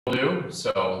Do.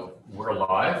 So we're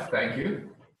live. Thank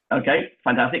you. Okay,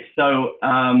 fantastic. So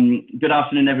good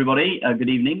afternoon, everybody. Good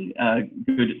evening.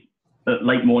 Good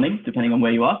late morning, depending on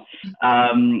where you are.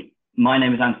 My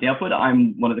name is Anthony Upward.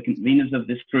 I'm one of the conveners of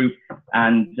this group,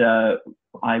 and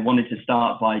I wanted to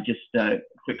start by just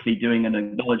quickly doing an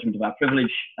acknowledgement of our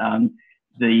privilege.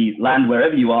 The land,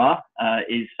 wherever you are,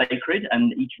 is sacred,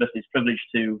 and each of us is privileged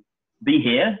to be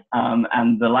here.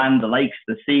 And the land, the lakes,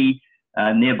 the sea,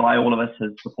 nearby all of us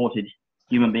has supported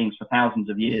human beings for thousands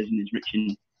of years and is rich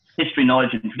in history, knowledge,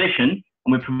 and tradition.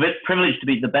 And we're privileged to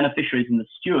be the beneficiaries and the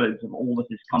stewards of all that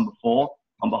has come before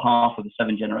on behalf of the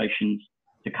 7 generations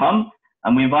to come.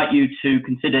 And we invite you to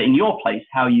consider in your place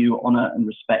how you honor and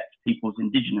respect peoples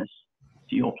indigenous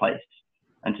to your place.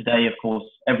 And today, of course,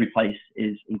 every place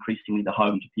is increasingly the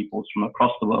home to peoples from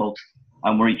across the world.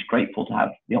 And we're each grateful to have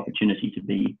the opportunity to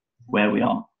be where we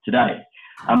are today.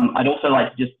 I'd also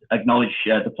like to just acknowledge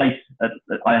the place.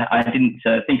 I didn't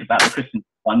think about the Christmas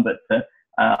one, but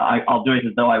I'll do it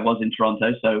as though I was in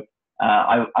Toronto. So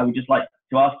I would just like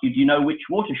to ask you, do you know which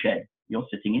watershed you're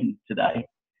sitting in today?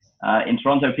 In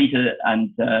Toronto, Peter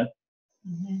and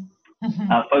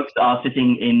folks are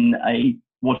sitting in a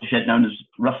watershed known as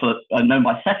known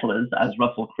by settlers as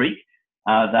Russell Creek,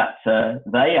 that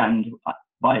they and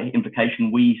by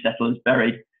implication we settlers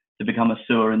buried to become a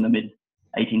sewer in the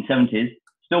mid-1870s.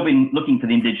 Still been looking for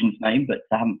the indigenous name, but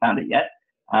I haven't found it yet.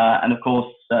 And of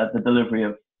course, the delivery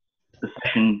of the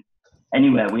session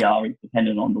anywhere we are is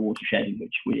dependent on the watershed in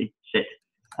which we sit,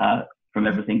 from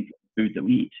everything from food that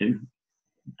we eat to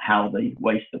how the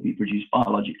waste that we produce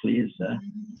biologically is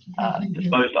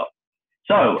disposed of.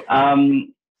 So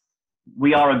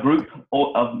we are a group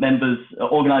of members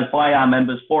organized by our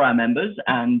members for our members,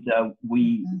 and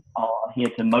we are here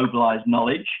to mobilize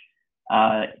knowledge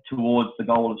towards the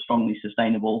goal of strongly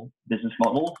sustainable business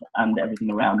models and everything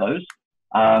around those.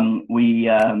 We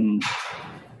have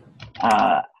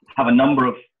a number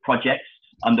of projects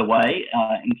underway,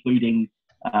 including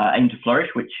Aim2Flourish,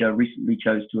 which recently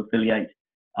chose to affiliate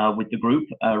with the group,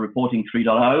 Reporting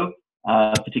 3.0,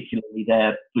 particularly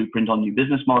their blueprint on new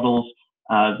business models,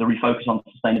 the refocus on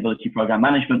sustainability program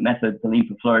management method, the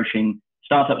Aim2Flourishing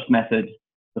startups method,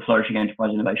 the Flourishing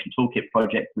Enterprise Innovation Toolkit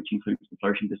project, which includes the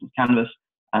Flourishing Business Canvas,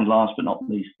 and last but not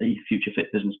least, the Future Fit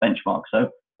Business Benchmark. So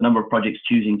the number of projects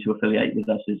choosing to affiliate with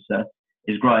us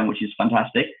is growing, which is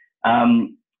fantastic.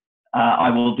 I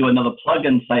will do another plug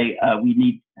and say we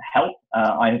need help.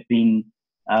 I have been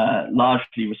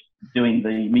largely doing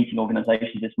the meeting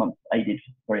organization this month, aided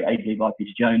very ably by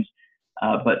Peter Jones,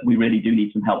 but we really do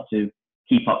need some help to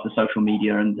keep up the social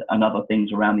media and other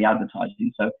things around the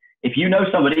advertising. So if you know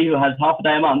somebody who has half a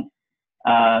day a month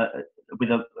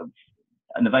with an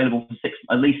available for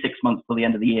at least 6 months till the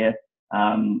end of the year,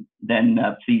 then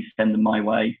please send them my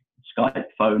way, Skype,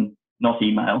 phone, not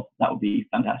email. That would be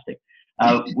fantastic.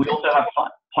 We also have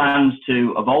plans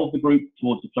to evolve the group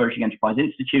towards the Flourishing Enterprise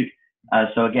Institute.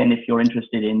 So again, if you're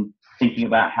interested in thinking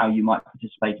about how you might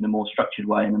participate in a more structured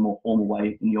way, in a more formal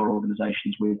way in your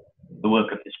organizations with the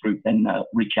work of this group, then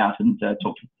reach out and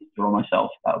talk to Peter or myself.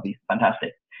 That would be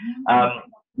fantastic.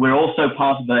 We're also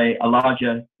part of a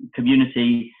larger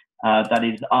community that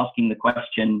is asking the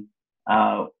question,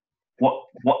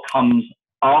 what comes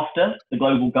after the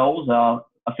global goals are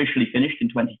officially finished in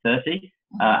 2030?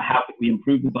 How could we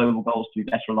improve the global goals to be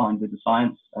better aligned with the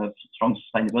science of strong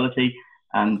sustainability?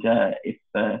 And if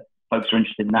folks are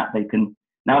interested in that, they can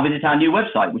now visit our new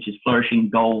website, which is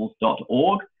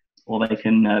flourishinggoals.org, or they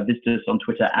can visit us on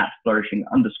Twitter at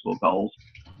flourishing_goals,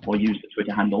 or use the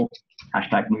Twitter handle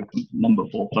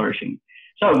 #movement4flourishing.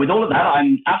 So with all of that,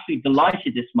 I'm absolutely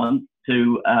delighted this month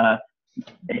to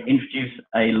introduce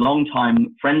a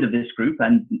longtime friend of this group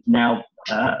and now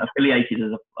affiliated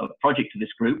as a project to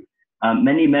this group.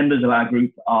 Many members of our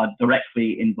group are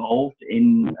directly involved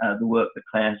in the work that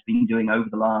Claire has been doing over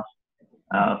the last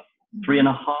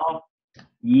 3.5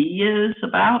 years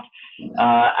about.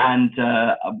 And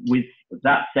with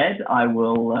that said, I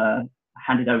will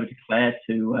hand it over to Claire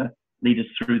to lead us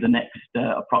through the next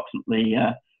approximately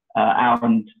hour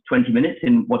and 20 minutes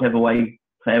in whatever way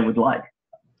Claire would like.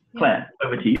 Claire,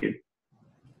 over to you.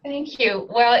 Thank you.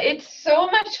 Well, it's so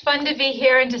much fun to be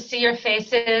here and to see your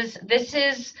faces. This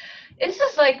is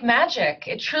like magic.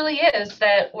 It truly is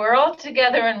that we're all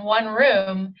together in one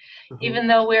room, even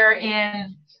though we're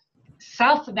in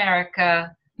South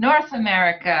America, North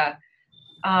America,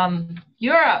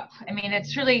 Europe. I mean,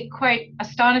 it's really quite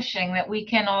astonishing that we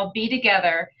can all be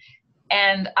together.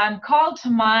 And I'm called to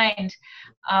mind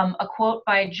a quote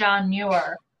by John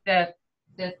Muir, the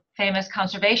famous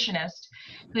conservationist,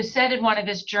 who said in one of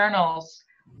his journals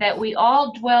that we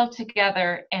all dwell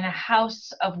together in a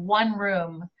house of one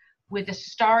room with a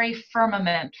starry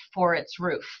firmament for its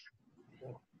roof.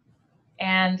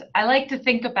 And I like to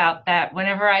think about that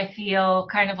whenever I feel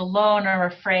kind of alone or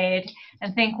afraid,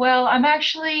 and think, well, I'm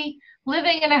actually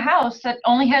living in a house that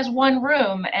only has one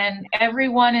room, and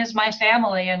everyone is my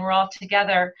family, and we're all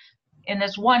together in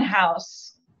this one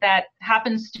house that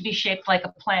happens to be shaped like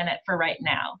a planet for right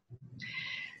now.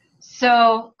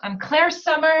 So I'm Claire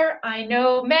Sommer. I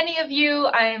know many of you.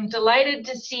 I'm delighted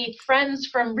to see friends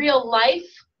from real life,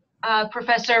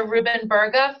 Professor Ruben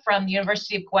Berga from the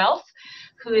University of Guelph,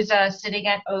 who's sitting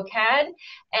at OCAD,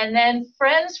 and then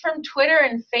friends from Twitter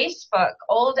and Facebook,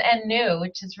 old and new,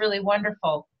 which is really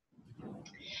wonderful.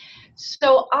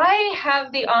 So I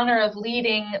have the honor of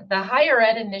leading the higher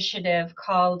ed initiative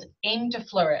called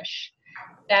Aim2Flourish.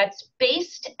 That's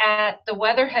based at the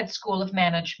Weatherhead School of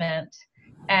Management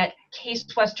at Case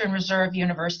Western Reserve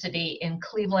University in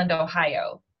Cleveland,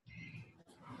 Ohio.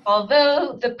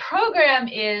 Although the program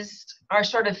is, our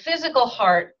sort of physical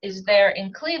heart is there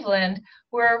in Cleveland,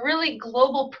 we're a really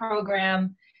global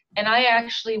program, and I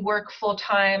actually work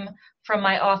full-time from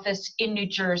my office in New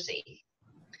Jersey.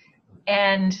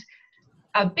 And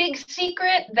a big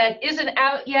secret that isn't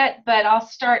out yet, but I'll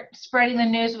start spreading the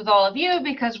news with all of you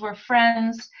because we're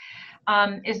friends,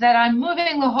 is that I'm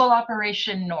moving the whole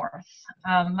operation north.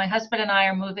 My husband and I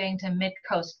are moving to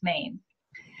Mid-Coast, Maine,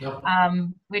 Yep.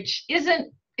 which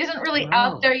isn't really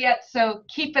out there yet, so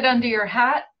keep it under your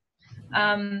hat.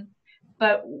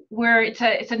 But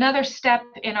it's another step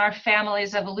in our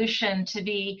family's evolution to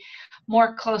be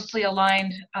more closely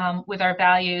aligned with our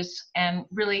values, and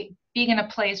really being in a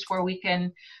place where we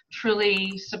can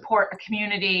truly support a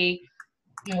community,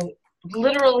 you know,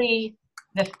 literally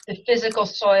the physical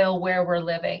soil where we're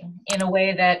living, in a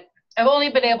way that I've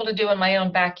only been able to do in my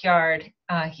own backyard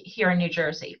here in New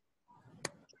Jersey.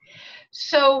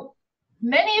 So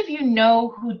many of you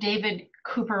know who David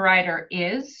Cooperider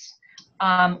is,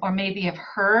 or maybe have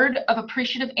heard of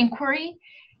appreciative inquiry.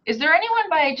 Is there anyone,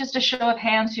 by just a show of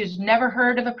hands, who's never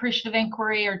heard of appreciative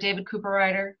inquiry or David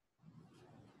Cooperider?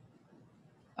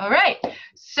 All right,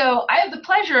 so I have the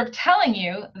pleasure of telling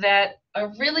you that a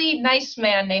really nice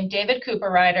man named David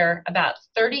Cooperider, about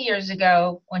 30 years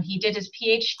ago, when he did his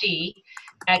PhD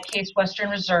at Case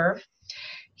Western Reserve,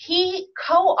 he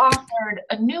co-authored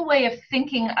a new way of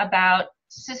thinking about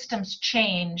systems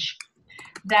change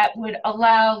that would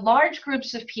allow large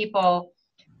groups of people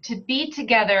to be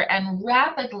together and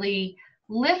rapidly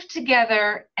lift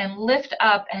together and lift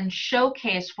up and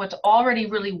showcase what's already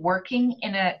really working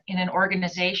in an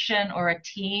organization or a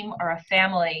team or a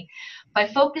family by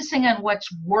focusing on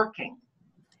what's working.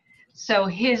 So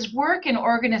his work in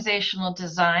organizational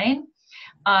design,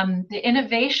 the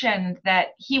innovation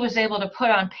that he was able to put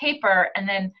on paper and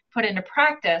then put into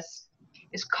practice,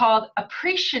 is called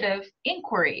appreciative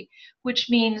inquiry, which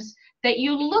means that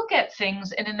you look at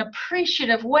things in an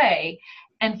appreciative way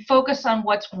and focus on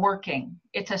what's working.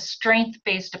 It's a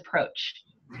strength-based approach.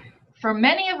 For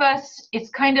many of us,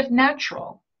 it's kind of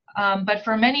natural, but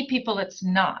for many people, it's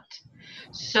not.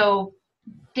 So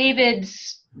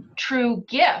David's true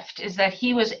gift is that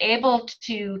he was able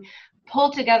to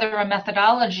pull together a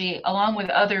methodology along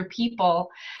with other people,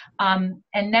 and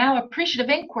now appreciative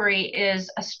inquiry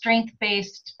is a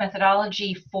strength-based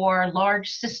methodology for large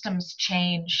systems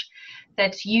change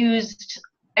that's used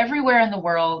everywhere in the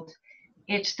world.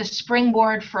 It's the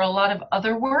springboard for a lot of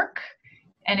other work,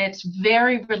 and it's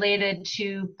very related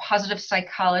to positive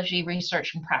psychology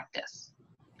research and practice.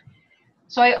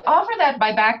 So I offer that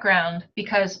by background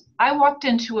because I walked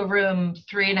into a room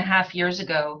 3.5 years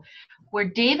ago where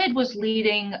David was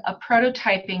leading a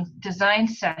prototyping design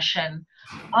session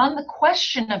on the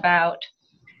question about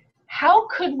how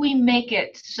could we make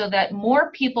it so that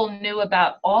more people knew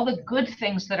about all the good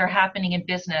things that are happening in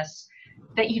business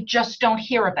that you just don't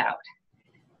hear about.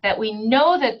 That we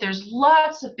know that there's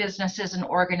lots of businesses and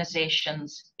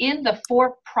organizations in the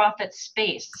for-profit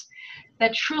space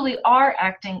that truly are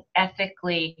acting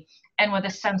ethically and with a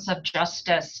sense of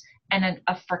justice and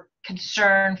a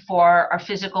concern for our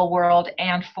physical world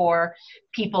and for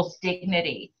people's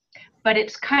dignity. But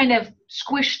it's kind of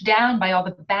squished down by all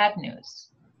the bad news.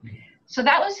 So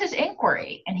that was his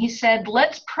inquiry, and he said,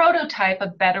 let's prototype a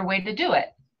better way to do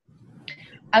it.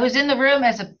 I was in the room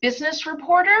as a business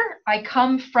reporter. I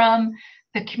come from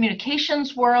the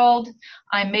communications world.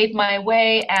 I made my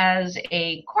way as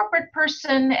a corporate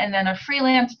person and then a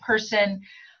freelance person,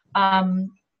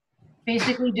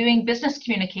 basically doing business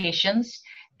communications,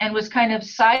 and was kind of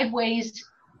sideways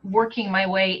working my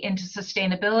way into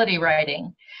sustainability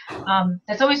writing.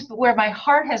 That's always where my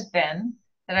heart has been.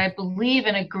 that I believe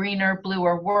in a greener,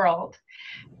 bluer world.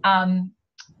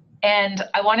 And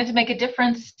I wanted to make a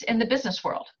difference in the business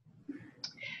world.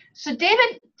 So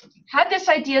David had this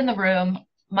idea in the room.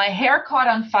 My hair caught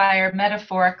on fire,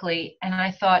 metaphorically, and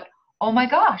I thought, oh my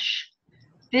gosh,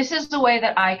 this is the way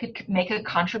that I could make a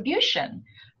contribution.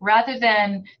 Rather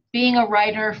than being a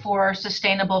writer for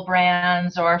sustainable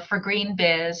brands or for green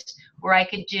biz, where I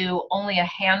could do only a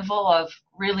handful of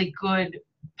really good,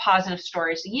 positive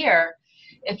stories a year,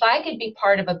 if I could be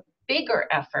part of a bigger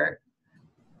effort,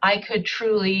 I could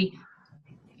truly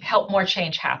help more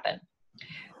change happen.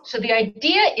 So the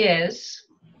idea is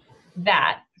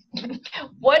that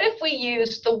what if we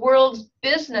use the world's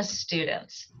business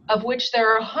students, of which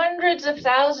there are hundreds of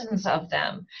thousands of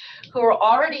them, who are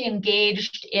already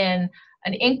engaged in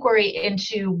an inquiry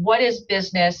into what is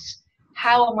business,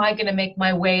 how am I going to make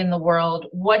my way in the world,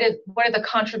 what are the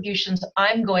contributions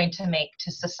I'm going to make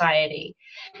to society,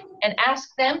 and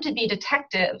ask them to be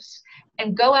detectives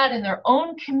and go out in their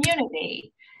own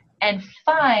community and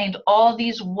find all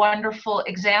these wonderful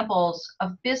examples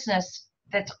of business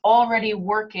that's already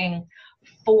working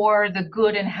for the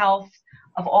good and health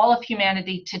of all of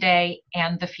humanity today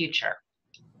and the future.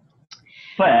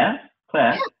 Claire,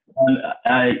 Yeah.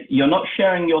 you're not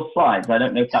sharing your slides. I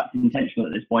don't know if that's intentional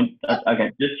at this point.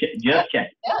 Okay, just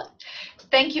check. Yeah.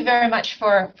 Thank you very much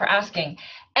for asking.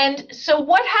 And so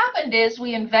what happened is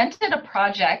we invented a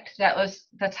project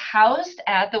that's housed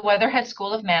at the Weatherhead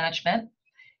School of Management.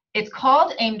 It's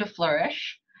called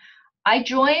Aim2Flourish. I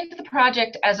joined the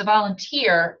project as a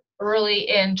volunteer early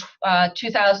in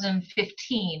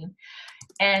 2015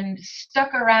 and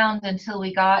stuck around until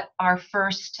we got our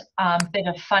first bit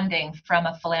of funding from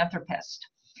a philanthropist.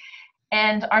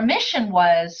 And our mission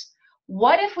was,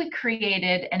 what if we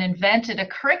created and invented a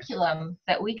curriculum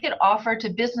that we could offer to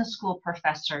business school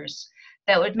professors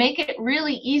that would make it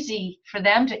really easy for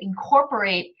them to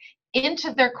incorporate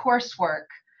into their coursework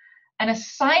an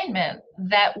assignment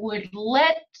that would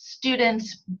let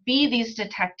students be these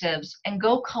detectives and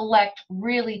go collect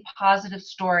really positive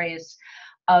stories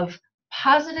of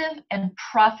positive and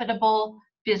profitable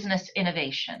business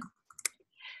innovation.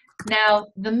 Now,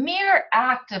 the mere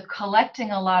act of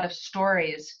collecting a lot of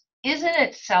stories is in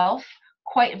itself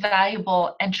quite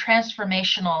valuable and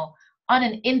transformational on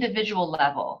an individual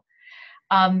level.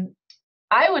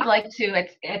 I would like to,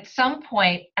 at some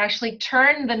point, actually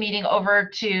turn the meeting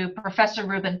over to Professor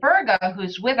Ruben Berga,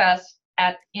 who's with us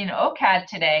in OCAD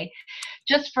today,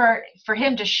 just for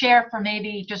him to share for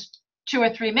maybe just 2 or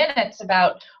 3 minutes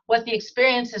about what the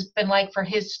experience has been like for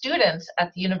his students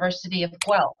at the University of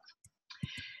Guelph.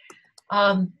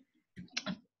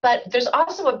 But there's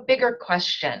also a bigger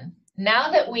question.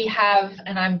 Now that we have,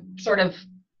 and I'm sort of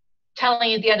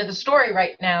telling you the end of the story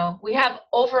right now, we have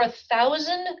over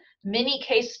 1,000 mini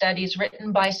case studies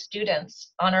written by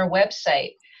students on our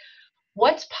website.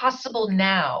 What's possible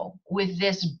now with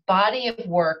this body of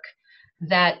work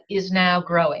that is now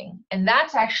growing? And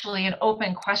that's actually an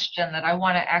open question that I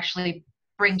want to actually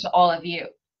bring to all of you.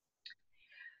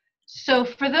 So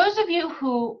for those of you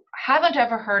who haven't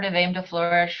ever heard of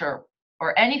Aim2Flourish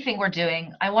or anything we're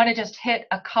doing, I want to just hit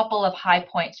a couple of high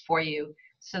points for you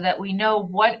so that we know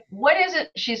what is it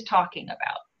she's talking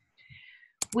about.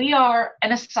 We are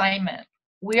an assignment.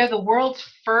 We are the world's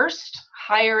first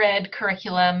higher ed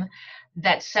curriculum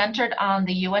that's centered on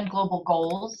the UN Global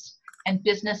Goals and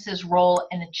businesses' role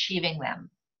in achieving them.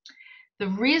 The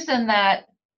reason that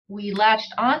we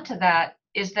latched onto that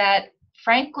is that,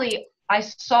 frankly, I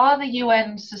saw the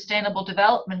UN Sustainable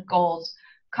Development Goals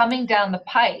coming down the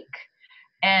pike,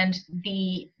 and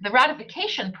the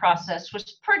ratification process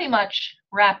was pretty much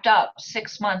wrapped up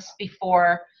 6 months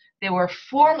before they were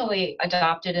formally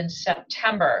adopted in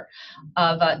September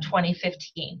of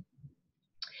 2015.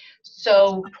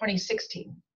 So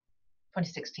 2016.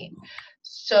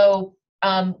 So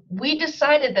we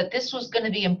decided that this was going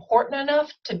to be important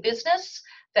enough to business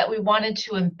that we wanted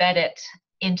to embed it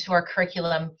into our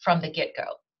curriculum from the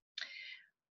get-go.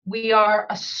 We are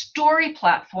a story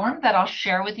platform that I'll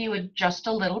share with you in just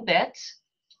a little bit.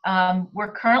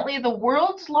 We're currently the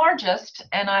world's largest,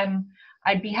 and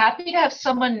I'd be happy to have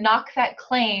someone knock that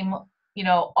claim,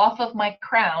 off of my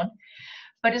crown.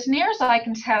 But as near as I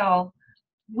can tell,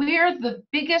 we're the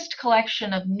biggest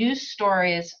collection of news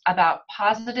stories about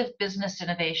positive business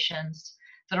innovations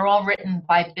that are all written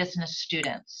by business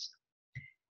students.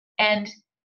 And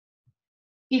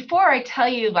before I tell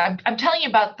you, I'm telling you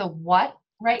about the what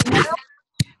right now,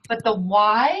 but the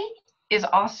why is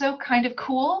also kind of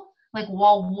cool. Like,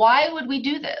 well, why would we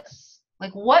do this?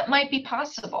 Like, what might be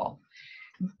possible?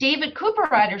 David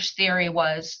Cooperider's theory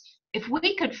was, if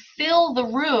we could fill the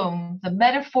room, the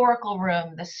metaphorical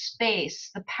room, the space,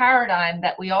 the paradigm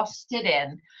that we all sit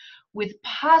in with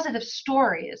positive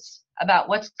stories about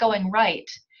what's going right,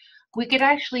 we could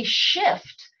actually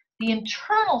shift the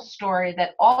internal story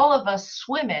that all of us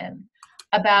swim in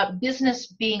about business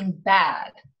being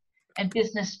bad and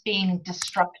business being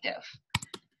destructive.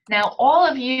 Now, all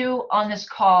of you on this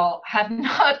call have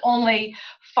not only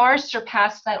far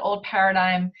surpassed that old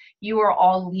paradigm, you are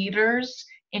all leaders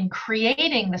in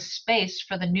creating the space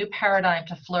for the new paradigm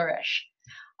to flourish.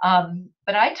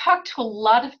 But I talk to a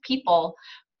lot of people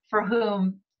for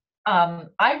whom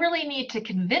I really need to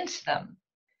convince them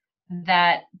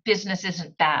that business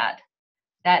isn't bad,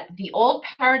 that the old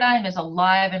paradigm is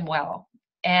alive and well,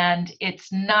 and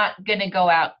it's not going to go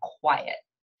out quiet.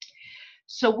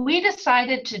 So we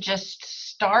decided to just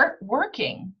start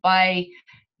working by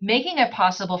making it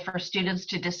possible for students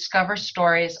to discover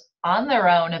stories on their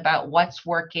own about what's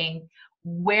working,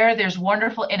 where there's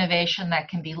wonderful innovation that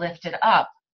can be lifted up.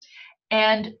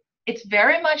 And it's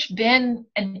very much been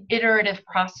an iterative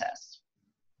process.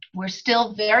 We're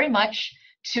still very much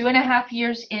 2.5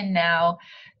 years in now,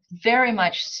 very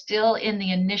much still in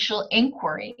the initial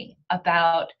inquiry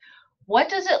about what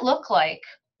does it look like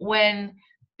when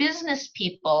business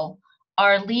people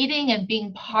are leading and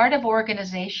being part of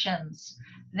organizations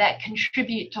that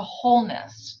contribute to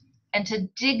wholeness and to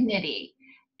dignity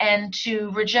and to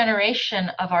regeneration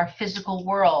of our physical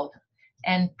world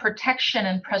and protection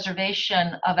and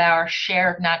preservation of our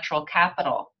shared natural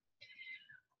capital.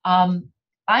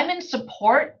 I'm in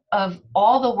support of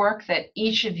all the work that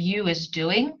each of you is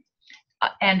doing,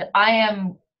 and I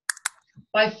am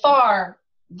by far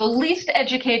the least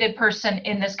educated person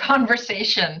in this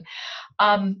conversation.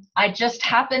 I just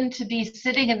happen to be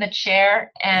sitting in the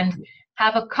chair and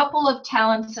have a couple of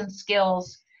talents and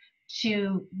skills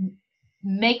to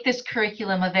make this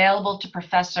curriculum available to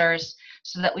professors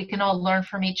so that we can all learn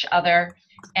from each other.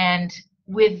 And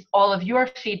with all of your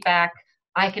feedback,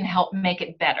 I can help make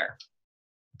it better.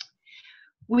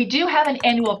 We do have an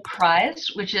annual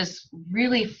prize, which is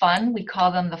really fun. We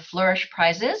call them the Flourish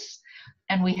Prizes.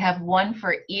 And we have one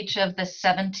for each of the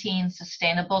 17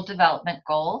 Sustainable Development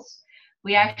Goals.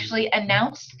 We actually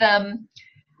announced them,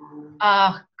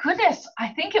 goodness, I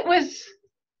think it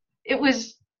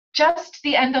was just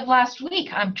the end of last week.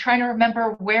 I'm trying to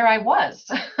remember where I was.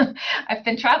 I've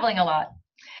been traveling a lot.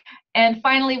 And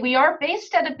finally, we are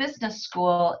based at a business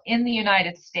school in the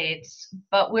United States,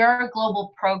 but we're a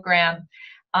global program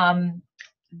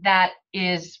that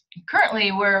is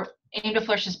currently,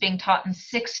 Aim2Flourish is being taught in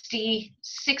 60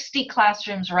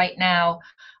 classrooms right now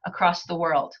across the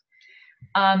world.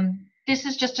 This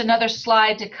is just another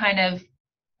slide to kind of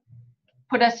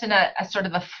put us in a sort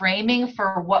of a framing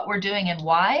for what we're doing and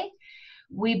why.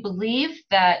 We believe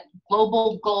that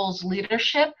global goals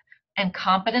leadership and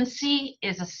competency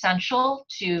is essential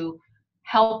to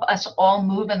help us all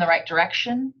move in the right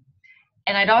direction.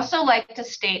 And I'd also like to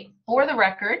state for the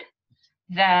record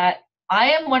that I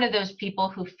am one of those people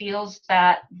who feels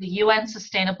that the UN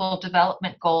Sustainable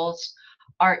Development Goals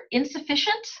are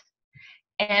insufficient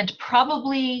and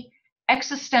probably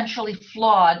existentially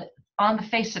flawed on the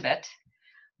face of it,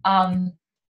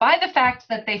 by the fact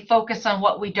that they focus on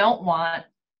what we don't want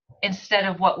instead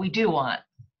of what we do want.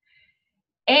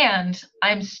 And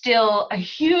I'm still a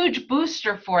huge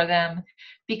booster for them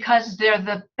because they're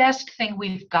the best thing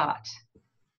we've got.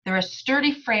 They're a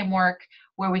sturdy framework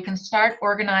where we can start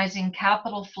organizing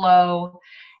capital flow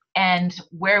and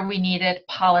where we need it,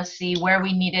 policy, where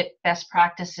we need it, best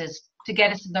practices to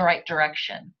get us in the right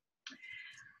direction.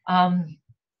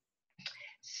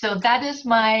 So that is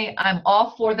I'm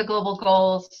all for the global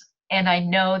goals, and I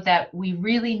know that we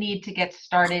really need to get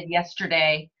started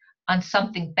yesterday on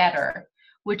something better,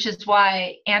 which is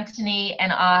why Anthony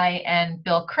and I and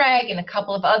Bill Craig and a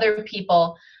couple of other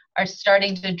people are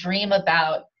starting to dream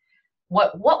about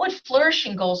what would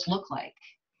flourishing goals look like,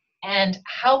 and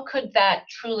how could that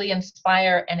truly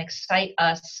inspire and excite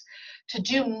us to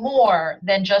do more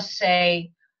than just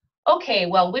say, okay,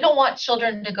 well, we don't want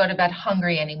children to go to bed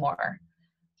hungry anymore.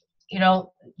 You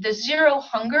know, the zero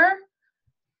hunger,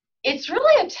 it's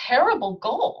really a terrible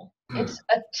goal. It's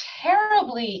a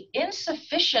terribly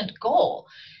insufficient goal.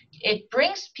 It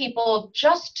brings people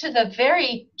just to the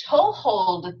very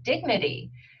toehold of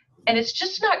dignity, and it's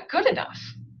just not good enough.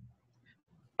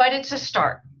 But it's a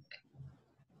start.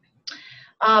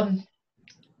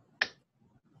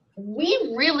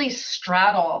 We really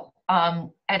straddle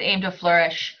at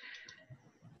Aim2Flourish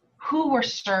who we're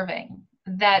serving.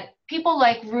 That people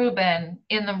like Ruben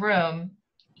in the room,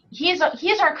 he's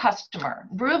our customer.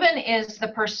 Ruben is the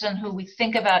person who we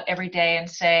think about every day and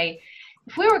say,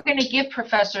 if we were going to give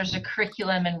professors a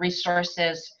curriculum and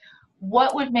resources,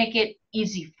 what would make it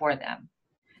easy for them?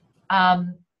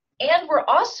 And we're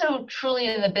also truly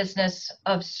in the business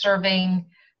of serving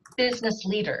business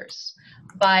leaders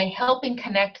by helping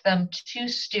connect them to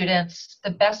students,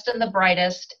 the best and the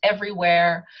brightest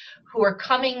everywhere, who are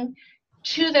coming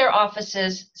to their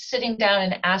offices, sitting down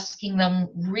and asking them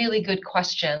really good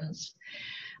questions.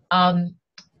 And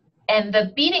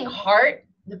the beating heart,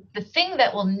 the thing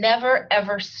that will never,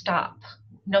 ever stop,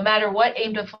 no matter what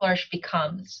Aim2Flourish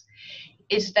becomes,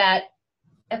 is that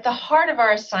at the heart of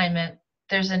our assignment,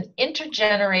 there's an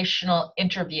intergenerational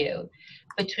interview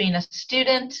between a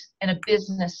student and a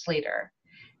business leader.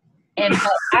 And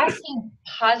by asking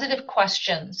positive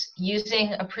questions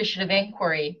using appreciative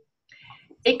inquiry,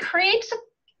 it creates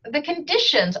the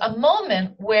conditions, a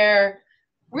moment where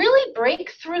really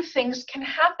breakthrough things can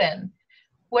happen,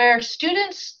 where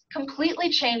students completely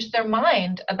change their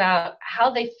mind about how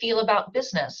they feel about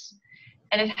business.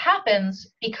 And it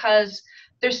happens because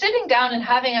they're sitting down and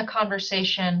having a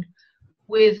conversation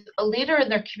with a leader in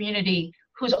their community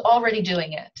who's already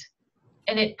doing it.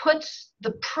 And it puts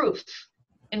the proof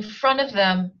in front of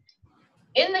them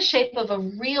in the shape of a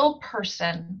real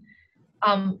person,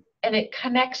 and it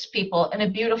connects people in a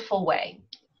beautiful way.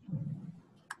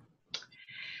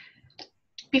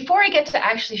 Before I get to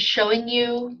actually showing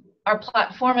you our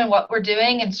platform and what we're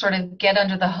doing and sort of get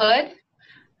under the hood,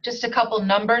 just a couple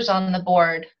numbers on the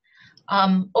board.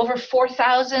 Over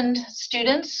 4,000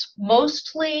 students,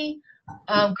 mostly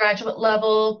graduate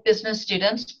level business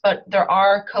students, but there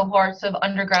are cohorts of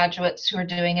undergraduates who are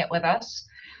doing it with us.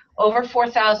 Over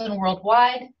 4,000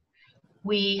 worldwide.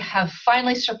 We have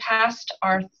finally surpassed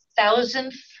our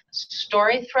 1,000th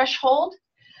story threshold.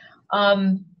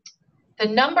 The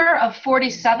number of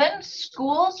 47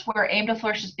 schools where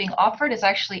Aim2Flourish is being offered is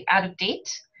actually out of date.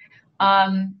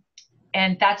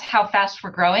 And that's how fast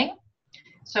we're growing.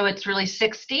 So it's really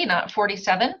 60, not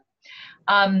 47.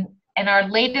 And our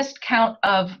latest count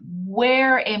of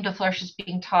where Aim2Flourish is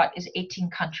being taught is 18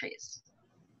 countries.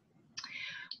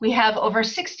 We have over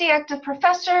 60 active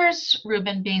professors,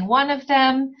 Ruben being one of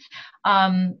them.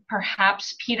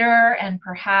 Perhaps Peter and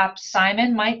perhaps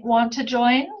Simon might want to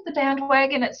join the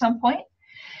bandwagon at some point.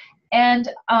 And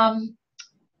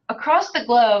across the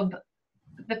globe,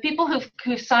 the people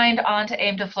who've signed on to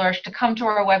Aim2Flourish to come to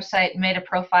our website and made a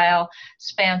profile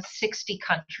span 60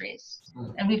 countries.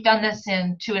 And we've done this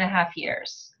in 2.5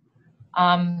 years.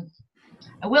 I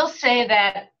will say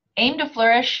that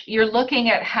Aim2Flourish, you're looking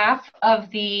at half of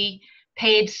the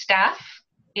paid staff.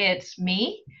 It's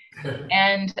me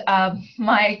and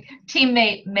my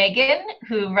teammate Megan,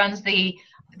 who runs the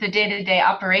day-to-day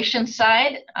operations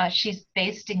side. She's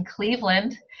based in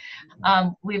Cleveland.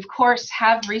 We, of course,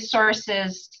 have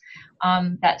resources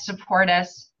that support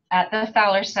us at the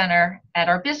Fowler Center at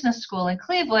our business school in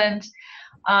Cleveland.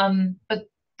 But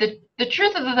the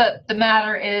truth of the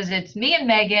matter is it's me and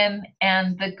Megan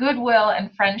and the goodwill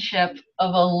and friendship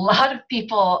of a lot of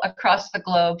people across the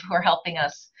globe who are helping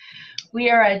us. We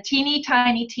are a teeny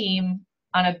tiny team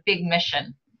on a big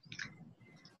mission.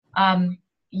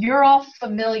 You're all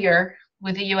familiar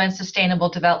with the UN Sustainable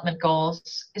Development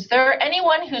Goals. Is there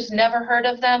anyone who's never heard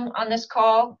of them on this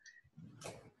call?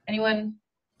 Anyone?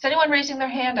 Is anyone raising their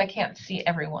hand? I can't see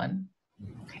everyone.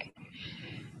 Okay.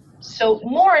 So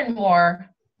more and more,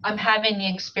 I'm having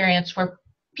the experience where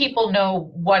people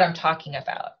know what I'm talking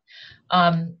about.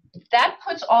 That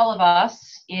puts all of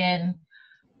us in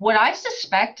what I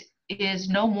suspect is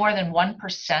no more than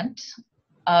 1%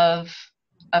 of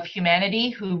humanity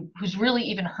who's really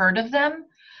even heard of them.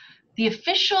 The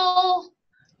official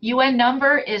UN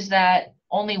number is that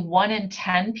only 1 in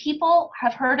 10 people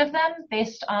have heard of them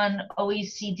based on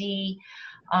OECD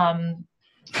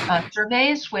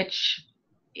surveys, which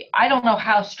I don't know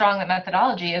how strong that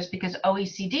methodology is because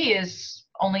OECD is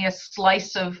only a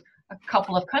slice of a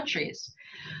couple of countries.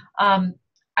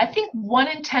 I think 1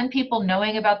 in 10 people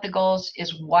knowing about the goals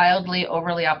is wildly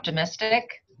overly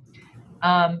optimistic,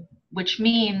 which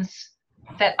means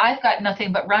that I've got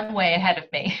nothing but runway ahead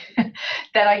of me,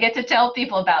 that I get to tell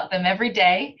people about them every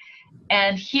day.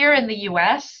 And here in the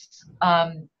US,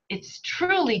 it's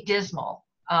truly dismal.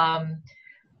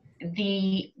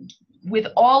 With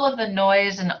all of the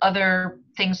noise and other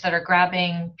things that are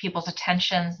grabbing people's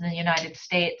attentions in the United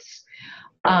States,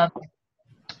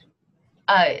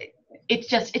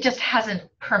 it just hasn't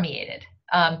permeated.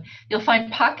 You'll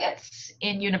find pockets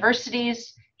in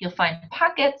universities, you'll find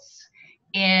pockets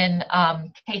in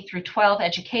K through 12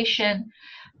 education,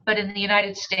 but in the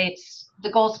United States, the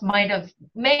goals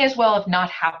may as well have not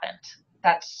happened.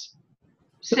 That's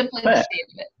simply the state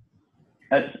of it.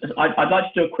 I'd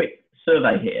like to do a quick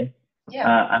survey here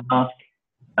and ask,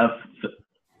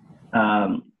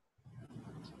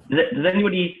 does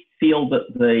anybody feel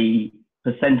that the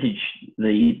percentage,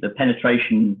 the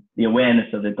penetration, the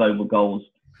awareness of the global goals,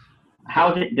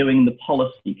 how's it doing in the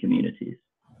policy communities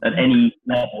at any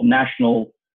level,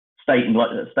 national, state,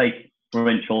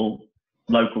 provincial,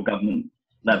 local government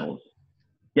levels?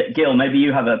 Yeah, Gil, maybe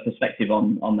you have a perspective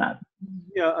on that.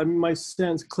 Yeah, I mean, my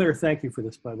sense, Claire, thank you for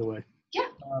this, by the way. Yeah.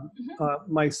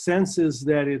 My sense is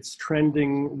that it's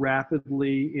trending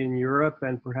rapidly in Europe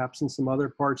and perhaps in some other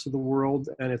parts of the world,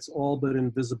 and it's all but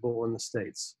invisible in the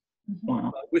States,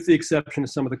 with the exception of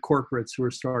some of the corporates who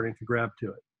are starting to grab to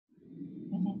it.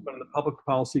 But in the public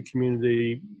policy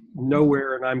community,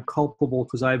 nowhere, and I'm culpable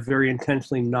because I very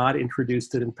intentionally not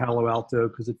introduced it in Palo Alto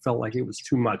because it felt like it was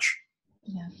too much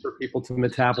for people to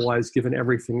metabolize given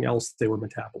everything else they were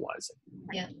metabolizing.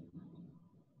 Yeah.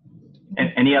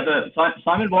 And any other,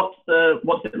 Simon,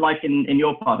 what's it like in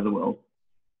your part of the world?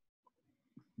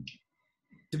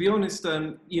 To be honest,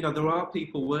 you know, there are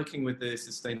people working with the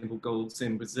sustainable goals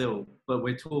in Brazil, but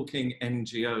we're talking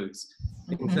NGOs.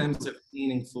 In terms of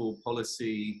meaningful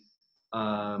policy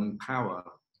power,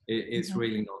 it's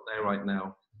really not there right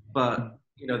now. But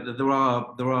you know, there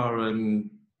are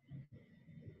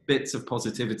bits of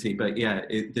positivity, but yeah,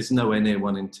 there's nowhere near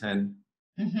 1 in 10.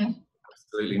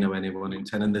 Absolutely nowhere near 1 in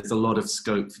 10, and there's a lot of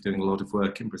scope for doing a lot of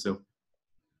work in Brazil.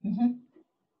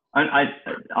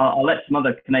 I'll let some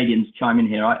other Canadians chime in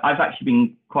here. I've actually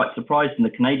been quite surprised in the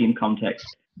Canadian context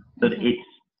that it's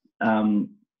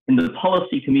in the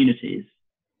policy communities,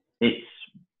 it's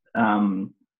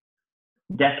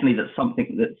definitely that's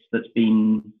something that's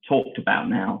been talked about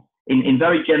now in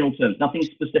very general terms, nothing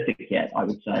specific yet, I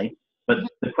would say, but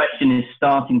the question is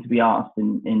starting to be asked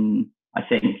I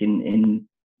think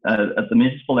at the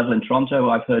municipal level in Toronto.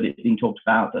 I've heard it being talked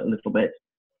about a little bit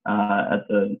at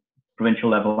the provincial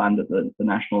level and at the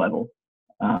national level.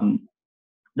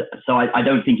 So I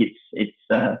don't think it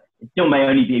still may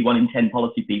only be 1 in 10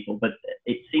 policy people, but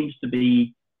it seems to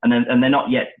be, and they're not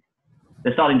yet,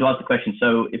 they're starting to ask the question,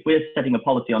 so if we're setting a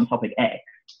policy on topic X,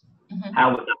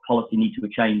 how would that policy need to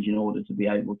change in order to be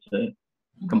able to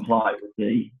comply with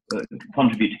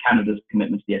contribute to Canada's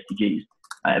commitment to the SDGs?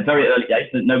 Very early days,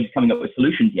 nobody's coming up with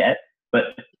solutions yet,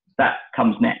 but that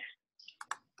comes next.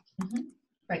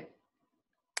 Right.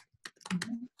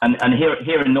 And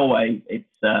here in Norway, it's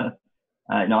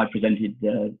I presented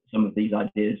some of these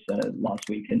ideas last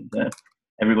week, and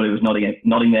everybody was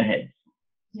nodding their heads.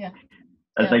 Yeah.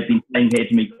 As they've been saying here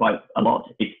to me quite a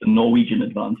lot, it's the Norwegian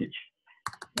advantage.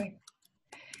 Right.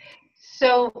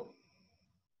 So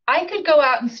I could go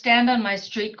out and stand on my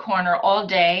street corner all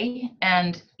day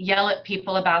and yell at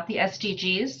people about the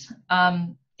SDGs.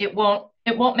 It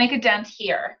won't make a dent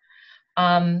here,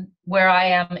 where I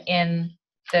am in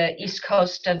the East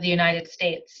Coast of the United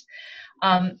States.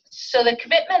 So the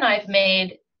commitment I've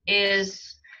made is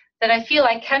that I feel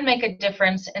I can make a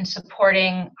difference in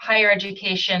supporting higher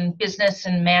education, business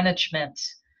and management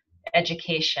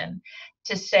education.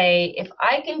 To say, if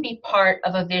I can be part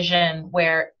of a vision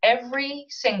where every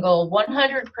single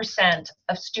 100%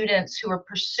 of students who are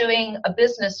pursuing a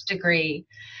business degree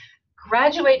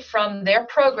graduate from their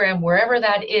program, wherever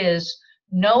that is,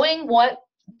 knowing what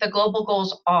the global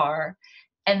goals are,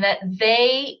 and that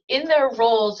they, in their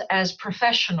roles as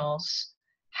professionals,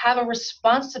 have a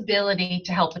responsibility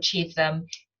to help achieve them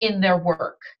in their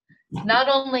work. Not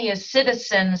only as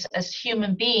citizens, as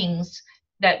human beings,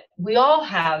 that we all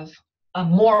have a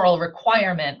moral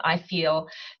requirement, I feel,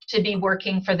 to be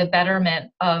working for the betterment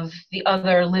of the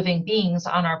other living beings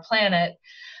on our planet,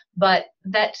 but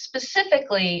that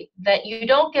specifically that you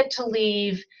don't get to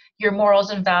leave your morals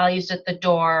and values at the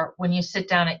door when you sit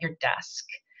down at your desk,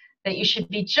 that you should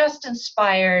be just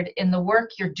inspired in the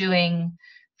work you're doing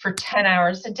for 10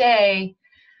 hours a day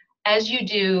as you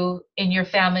do in your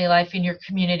family life, in your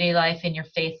community life, in your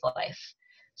faith life.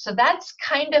 So that's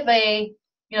kind of a,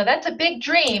 that's a big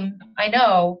dream, I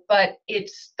know, but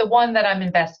it's the one that I'm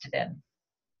invested in.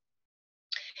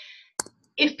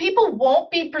 If people won't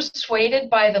be persuaded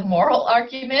by the moral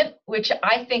argument, which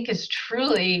I think is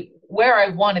truly where I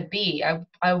want to be,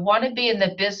 I want to be in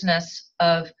the business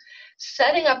of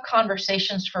setting up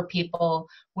conversations for people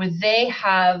where they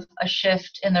have a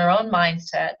shift in their own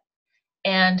mindset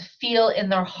and feel in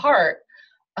their heart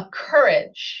a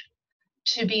courage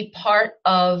to be part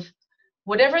of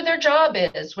whatever their job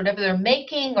is, whatever they're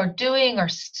making or doing or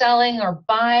selling or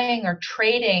buying or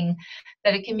trading,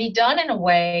 that it can be done in a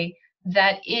way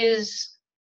that is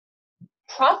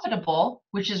profitable,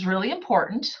 which is really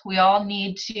important. We all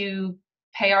need to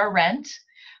pay our rent,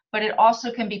 but it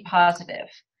also can be positive.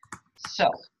 So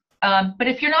But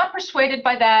if you're not persuaded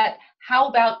by that, how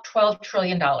about $12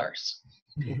 trillion?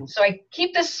 So I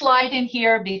keep this slide in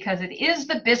here because it is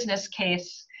the business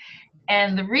case.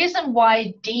 And the reason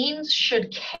why deans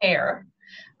should care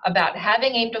about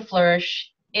having Aim2Flourish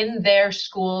in their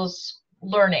school's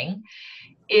learning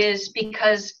is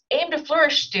because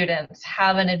Aim2Flourish students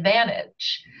have an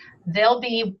advantage. They'll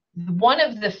be one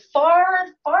of the far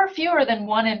fewer than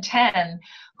 1 in 10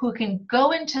 who can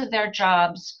go into their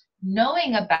jobs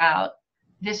knowing about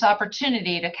this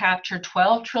opportunity to capture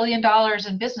 $12 trillion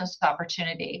in business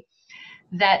opportunity,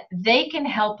 that they can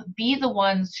help be the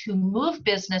ones who move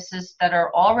businesses that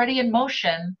are already in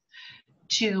motion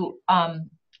to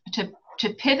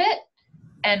pivot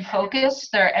and focus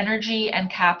their energy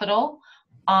and capital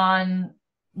on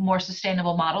more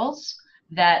sustainable models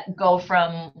that go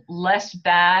from less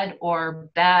bad or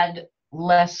bad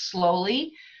less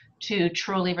slowly to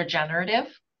truly regenerative.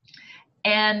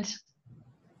 And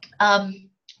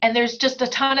there's just a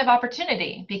ton of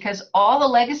opportunity because all the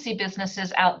legacy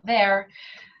businesses out there,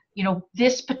 you know,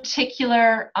 this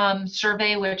particular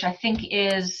survey, which I think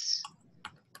is,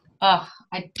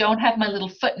 I don't have my little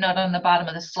footnote on the bottom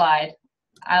of the slide.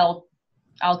 I'll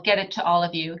get it to all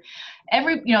of you.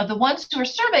 The ones who were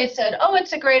surveyed said, oh,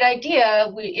 it's a great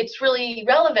idea. It's really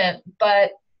relevant,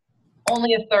 but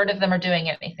only a third of them are doing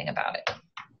anything about it.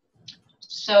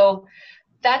 So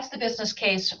that's the business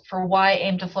case for why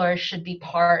Aim2Flourish should be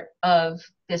part of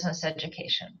business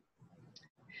education.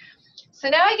 So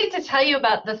now I get to tell you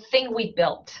about the thing we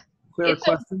built. Claire, a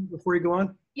question before you go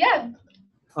on? Yeah.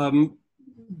 Do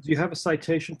you have a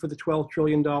citation for the $12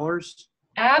 trillion?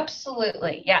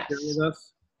 Absolutely, yes. Share with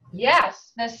us?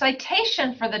 Yes, the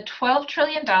citation for the $12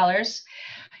 trillion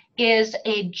is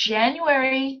a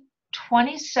January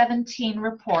 2017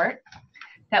 report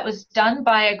that was done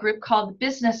by a group called the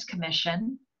Business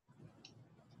Commission,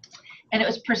 and it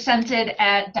was presented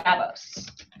at Davos.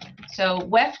 So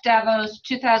WEF Davos,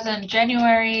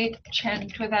 January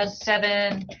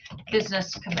 2007,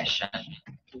 Business Commission.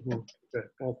 Okay,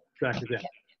 I'll track it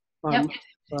down.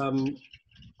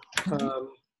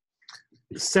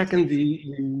 Second,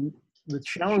 the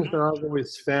challenge that I've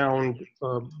always found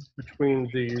between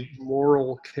the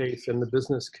moral case and the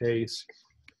business case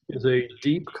is a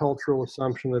deep cultural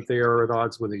assumption that they are at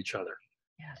odds with each other.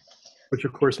 Yes. Which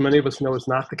of course many of us know is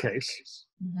not the case,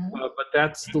 but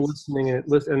that's the listening, and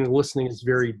the listening is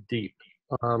very deep.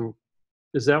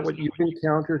 Is that what you've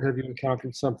encountered? Have you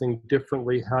encountered something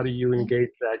differently? How do you engage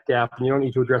that gap? And you don't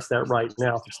need to address that right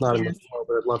now if it's not in the flow,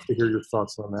 but I'd love to hear your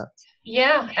thoughts on that.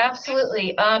 Yeah,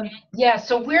 absolutely.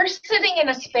 So we're sitting in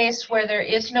a space where there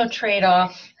is no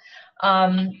trade-off,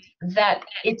 that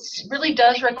it really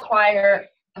does require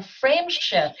a frame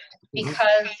shift,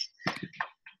 because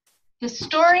the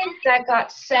story that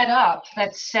got set up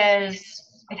that says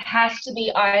it has to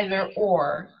be either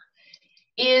or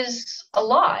is a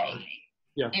lie.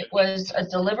 Yeah. It was a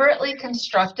deliberately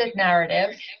constructed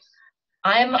narrative.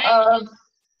 I'm of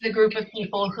the group of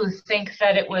people who think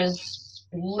that it was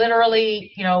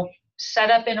literally, set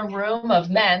up in a room of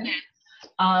men,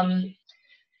 the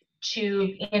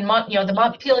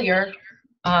Montpelier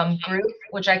group,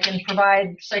 which I can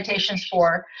provide citations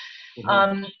for.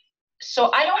 So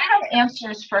I don't have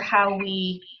answers for how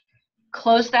we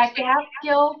close that gap,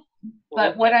 Gil,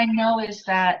 but what I know is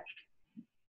that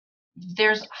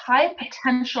there's high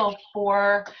potential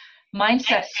for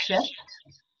mindset shift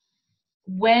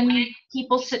when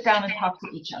people sit down and talk to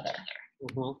each other.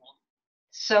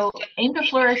 So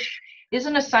Aim2Flourish is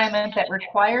an assignment that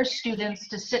requires students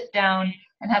to sit down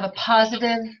and have a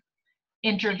positive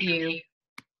interview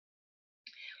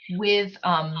with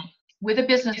a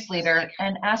business leader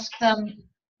and ask them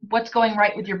what's going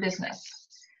right with your business.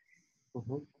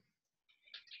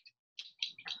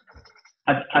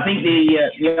 I think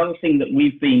the other thing that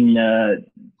we've been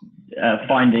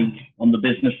finding on the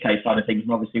business case side of things,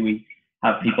 and obviously we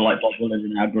have people like Bob Willard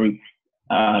in our group,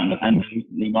 and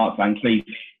recently Mark Van Cleef,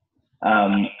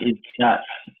 is that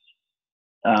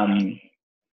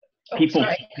people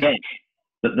forget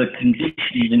that the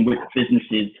conditions in which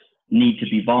businesses need to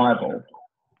be viable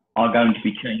are going to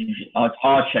be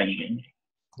changing.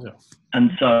 Yeah.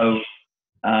 And so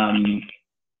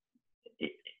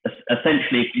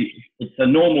essentially it's a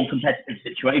normal competitive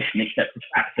situation, except for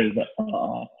factors that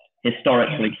are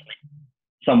historically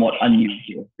somewhat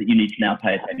unusual that you need to now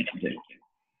pay attention to.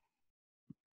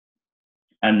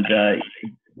 And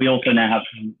we also now have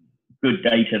some good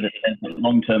data that says that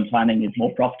long-term planning is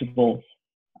more profitable.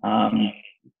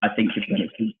 I think you're going to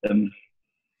see some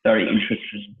very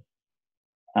interesting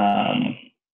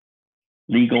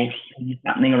legal things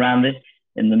happening around this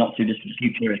in the not too distant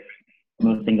future.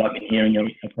 some of the things I've been hearing are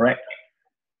correct.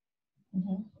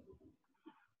 Mm-hmm.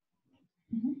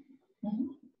 Mm-hmm.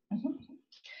 Mm-hmm. Mm-hmm.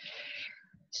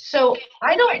 So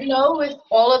I don't know if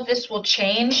all of this will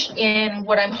change in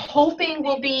what I'm hoping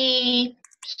will be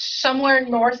somewhere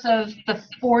north of the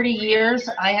 40 years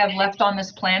I have left on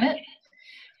this planet.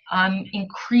 I'm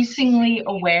increasingly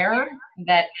aware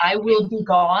that I will be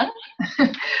gone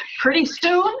pretty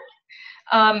soon,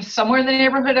 somewhere in the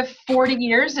neighborhood of 40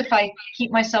 years if I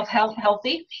keep myself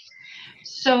healthy.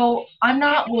 So I'm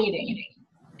not waiting,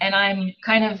 and I'm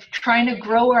kind of trying to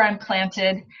grow where I'm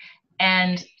planted,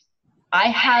 and I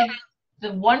have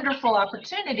the wonderful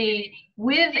opportunity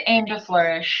with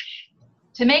Aim2Flourish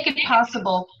to make it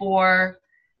possible for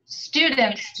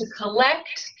students to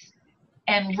collect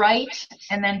and write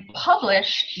and then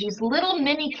publish these little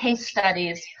mini case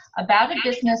studies about a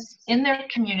business in their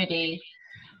community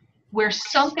where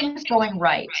something's going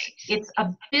right. It's a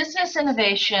business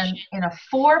innovation in a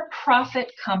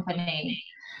for-profit company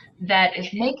that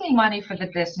is making money for the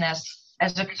business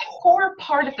as a core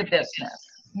part of the business,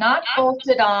 not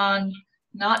bolted on,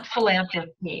 not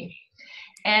philanthropy.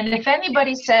 And if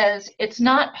anybody says it's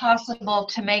not possible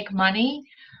to make money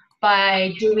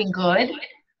by doing good,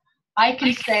 I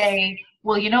can say,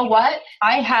 well, you know what?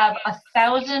 I have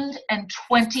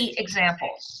 1,020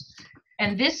 examples.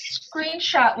 And this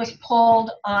screenshot was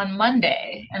pulled on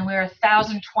Monday, and we're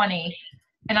 1,020.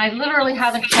 And I literally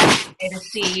haven't checked to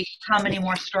see how many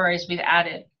more stories we've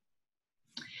added.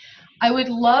 I would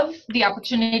love the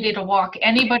opportunity to walk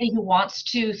anybody who wants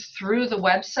to through the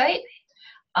website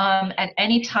at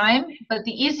any time, but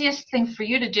the easiest thing for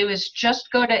you to do is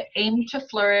just go to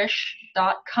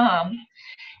aim2flourish.com,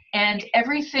 and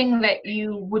everything that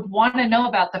you would want to know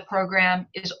about the program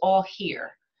is all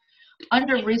here.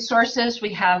 Under resources,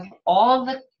 we have all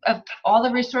the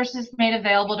resources made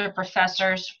available to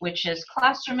professors, which is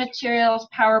classroom materials,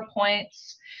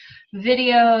 PowerPoints,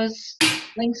 videos,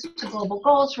 links to global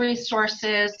goals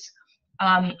resources,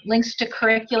 links to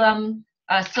curriculum,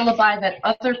 syllabi that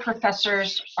other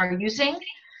professors are using.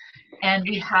 And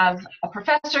we have a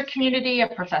professor community, a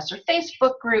professor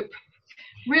Facebook group.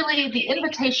 Really, the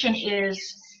invitation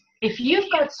is, if you've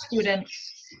got students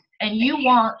and you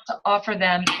want to offer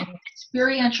them an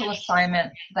experiential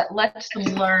assignment that lets them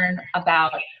learn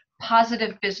about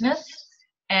positive business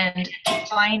and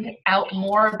find out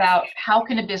more about how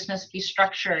can a business be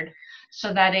structured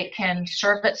so that it can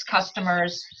serve its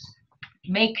customers,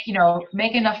 make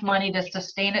enough money to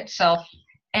sustain itself,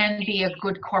 and be a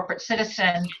good corporate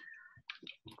citizen,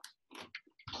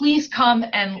 please come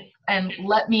and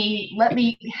let me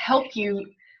help you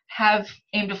have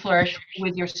Aim2Flourish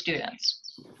with your students.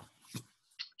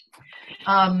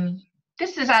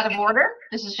 This is out of order.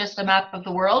 This is just a map of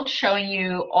the world showing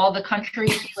you all the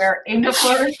countries where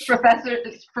Aim2Flourish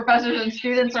professors and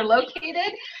students are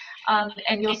located.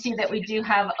 And you'll see that we do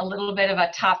have a little bit of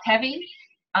a top heavy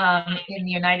in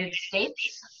the United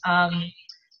States.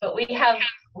 But we have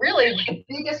really the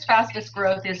biggest, fastest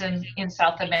growth is in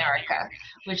South America,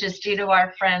 which is due to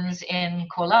our friends in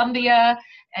Colombia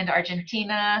and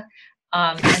Argentina,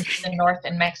 and the north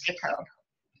in Mexico.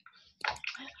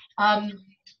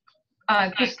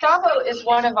 Gustavo is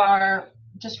one of our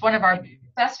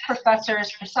best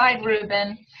professors beside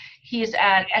Ruben. He's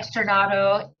at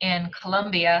Externado in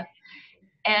Colombia,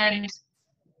 and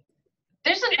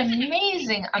there's an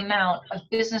amazing amount of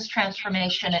business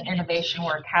transformation and innovation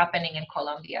work happening in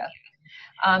Colombia.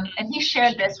 And he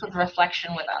shared this with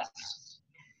reflection with us.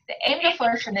 The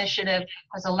Aim2Flourish initiative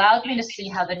has allowed me to see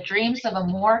how the dreams of a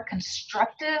more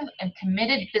constructive and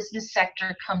committed business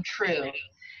sector come true,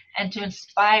 and to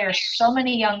inspire so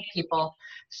many young people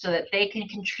so that they can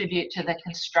contribute to the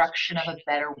construction of a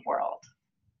better world.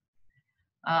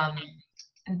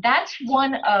 And that's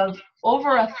one of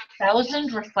over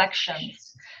 1,000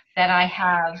 reflections that I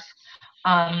have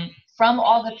from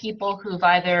all the people who've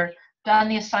either done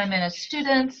the assignment as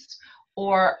students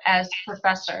or as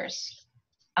professors.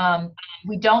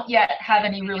 We don't yet have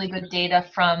any really good data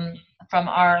from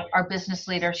our business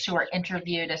leaders who are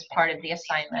interviewed as part of the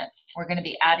assignment. We're going to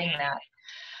be adding that.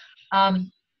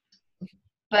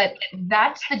 But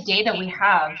that's the data we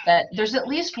have, that there's at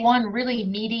least one really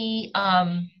meaty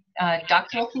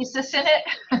doctoral thesis in it.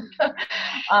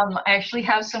 I actually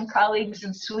have some colleagues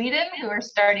in Sweden who are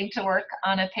starting to work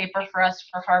on a paper for us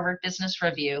for Harvard Business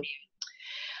Review.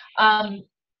 And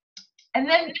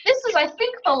then this is, I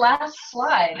think, the last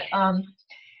slide.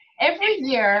 Every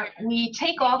year, we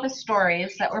take all the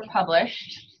stories that were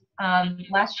published.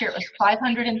 Last year, it was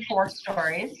 504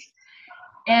 stories.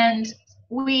 And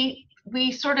we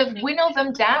we sort of winnow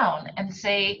them down and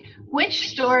say, which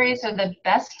stories are the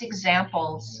best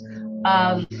examples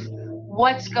of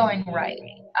what's going right,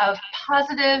 of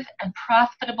positive and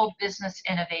profitable business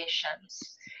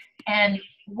innovations? And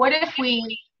what if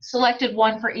we selected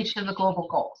one for each of the global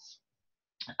goals?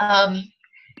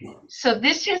 So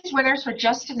this year's winners were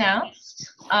just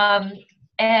announced,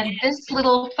 and this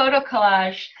little photo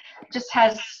collage just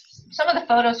has some of the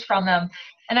photos from them.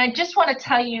 And I just want to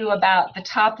tell you about the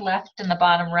top left and the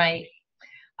bottom right.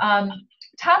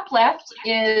 Top left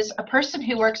is a person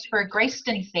who works for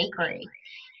Greyston Bakery,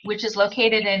 which is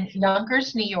located in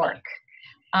Yonkers, New York.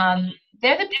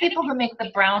 They're the people who make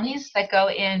the brownies that go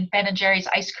in Ben & Jerry's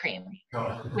ice cream,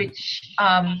 which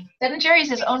Ben &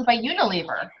 Jerry's is owned by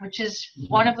Unilever, which is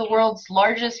one of the world's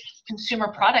largest consumer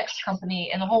products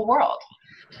company in the whole world.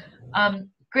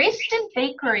 Greyston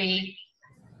Bakery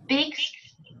bakes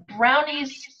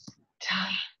brownies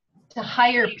to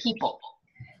hire people.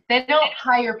 They don't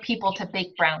hire people to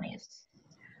bake brownies.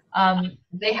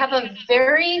 They have a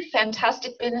very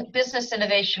fantastic business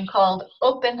innovation called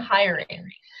open hiring,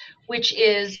 which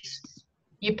is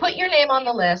you put your name on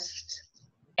the list,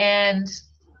 and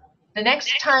the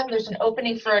next time there's an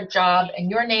opening for a job and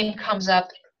your name comes up,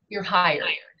 you're hired.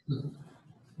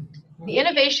 The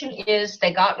innovation is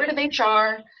they got rid of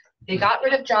HR, they got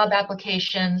rid of job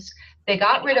applications, they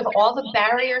got rid of all the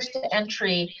barriers to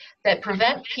entry that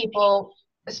prevent people,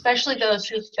 especially those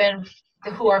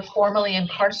who are formerly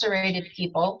incarcerated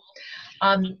people,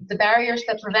 the barriers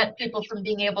that prevent people from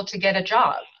being able to get a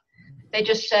job. They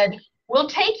just said, we'll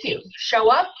take you, show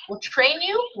up, we'll train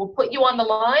you, we'll put you on the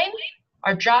line.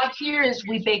 Our job here is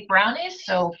we bake brownies,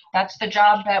 so that's the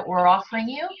job that we're offering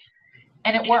you,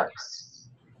 and it works.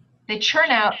 They churn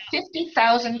out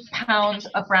 50,000 pounds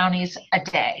of brownies a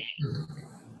day.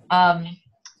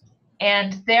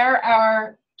 And they're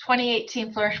our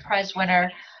 2018 Flourish Prize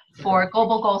winner for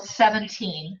Global Goal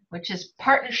 17, which is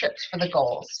partnerships for the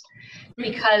goals.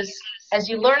 Because as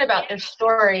you learn about their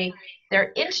story,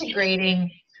 they're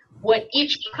integrating what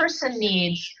each person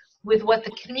needs with what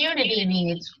the community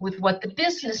needs, with what the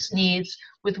business needs,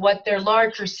 with what their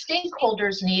larger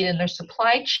stakeholders need in their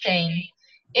supply chain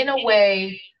in a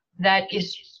way that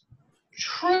is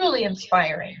truly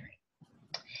inspiring.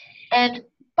 And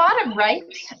bottom right,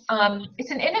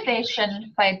 it's an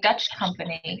innovation by a Dutch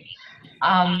company.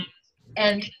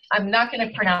 And I'm not going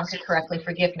to pronounce it correctly,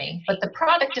 forgive me, but the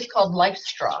product is called Life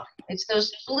Straw. It's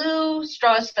those blue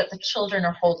straws that the children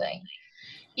are holding.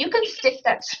 You can stick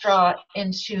that straw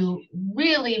into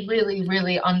really, really,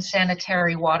 really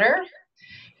unsanitary water,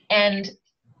 and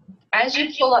as you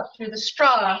pull up through the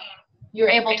straw, you're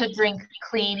able to drink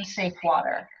clean, safe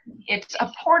water. It's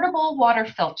a portable water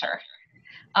filter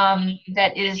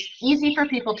that is easy for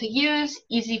people to use,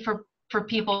 easy for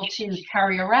people to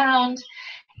carry around.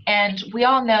 And we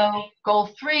all know goal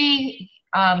 3,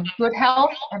 good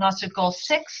health, and also goal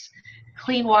 6,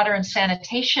 clean water and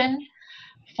sanitation.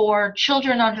 For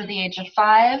children under the age of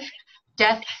 5,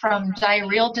 death from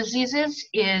diarrheal diseases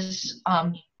is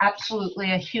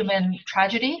absolutely a human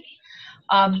tragedy.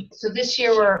 So this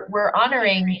year we're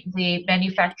honoring the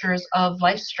manufacturers of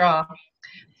Life Straw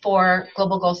for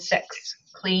Global Goal 6,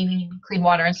 clean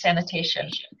water and sanitation.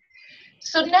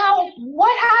 So now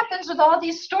what happens with all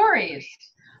these stories?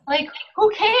 Like,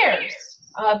 who cares?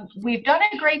 We've done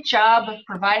a great job of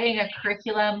providing a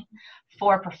curriculum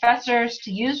for professors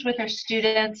to use with their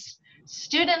students.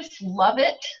 Students love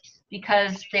it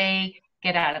because they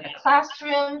get out of the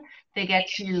classroom, they get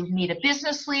to meet a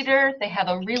business leader, they have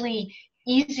a really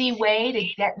easy way to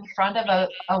get in front of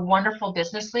a wonderful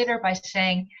business leader by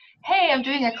saying, hey, I'm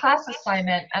doing a class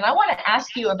assignment and I want to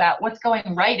ask you about what's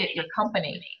going right at your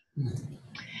company.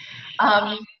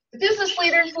 The business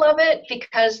leaders love it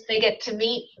because they get to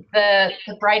meet the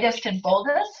brightest and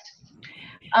boldest.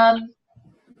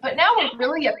 But now we're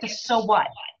really up to so what?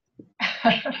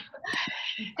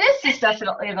 This is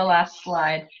definitely the last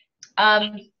slide.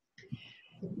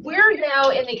 We're now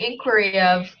in the inquiry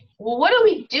of, well, what do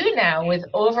we do now with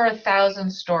over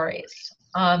 1,000 stories?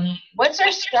 What's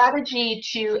our strategy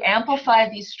to amplify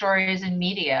these stories in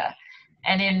media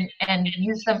and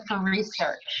use them for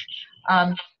research?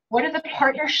 What are the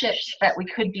partnerships that we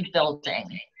could be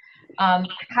building?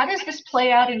 How does this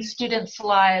play out in students'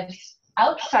 lives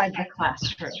outside the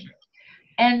classroom?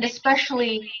 And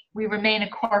especially, we remain a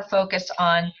core focus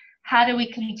on how do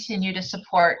we continue to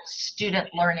support student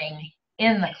learning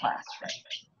in the classroom?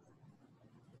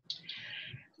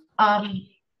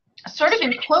 Sort of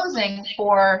in closing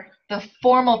for the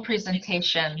formal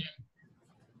presentation,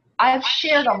 I've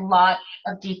shared a lot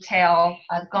of detail.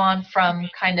 I've gone from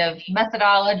kind of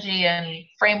methodology and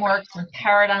frameworks and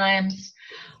paradigms.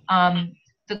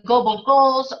 The global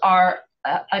goals are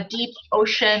a deep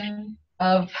ocean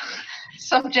of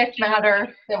subject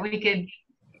matter that we could,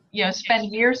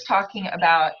 spend years talking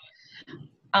about.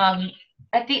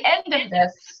 At the end of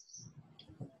this,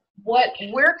 what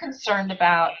we're concerned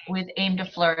about with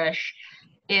Aim2Flourish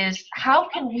is how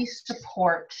can we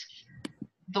support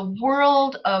the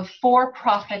world of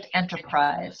for-profit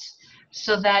enterprise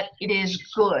so that it is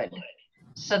good,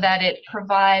 so that it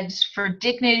provides for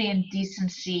dignity and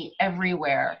decency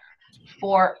everywhere,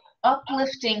 for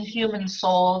uplifting human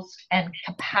souls and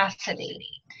capacity.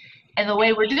 And the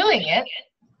way we're doing it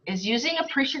is using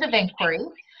appreciative inquiry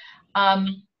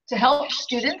to help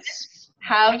students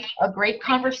have a great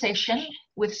conversation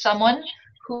with someone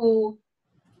who,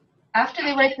 after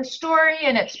they write the story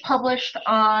and it's published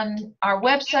on our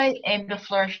website,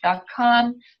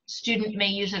 aim2flourish.com, student may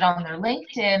use it on their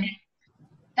LinkedIn.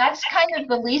 That's kind of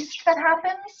the least that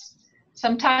happens.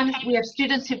 Sometimes we have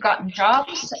students who've gotten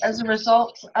jobs as a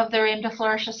result of their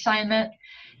Aim2Flourish assignment,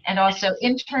 and also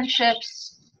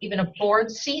internships, even a board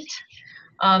seat,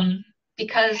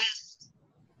 because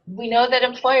we know that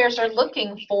employers are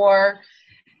looking for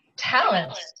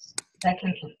talent,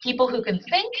 people who can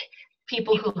think,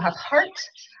 people who have heart,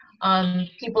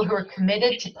 people who are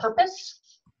committed to purpose,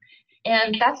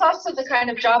 and that's also the kind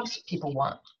of jobs people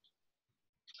want.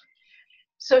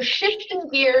 So shifting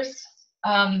gears,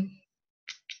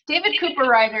 David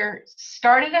Cooperider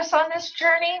started us on this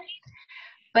journey,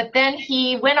 but then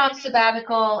he went on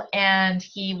sabbatical and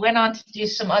he went on to do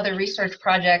some other research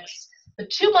projects. But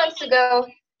 2 months ago,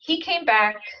 he came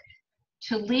back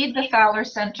to lead the Fowler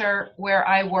Center, where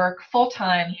I work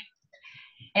full-time.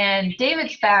 And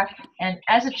David's back, and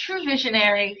as a true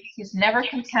visionary, he's never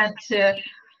content to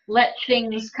let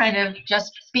things kind of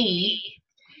just be.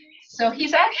 So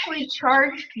he's actually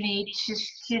charged me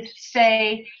to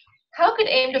say, how could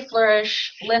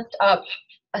Aim2Flourish lift up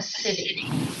a city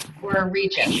or a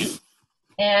region?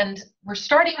 And we're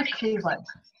starting with Cleveland.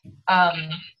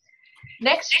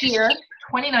 Next year,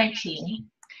 2019,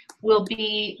 will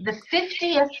be the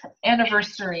 50th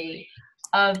anniversary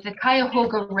of the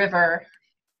Cuyahoga River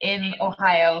in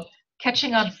Ohio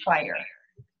catching on fire.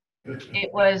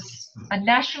 It was a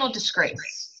national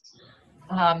disgrace,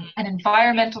 an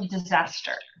environmental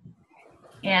disaster.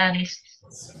 And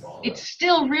it's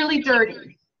still really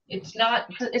dirty. It's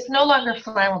no longer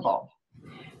flammable.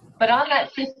 But on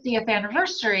that 50th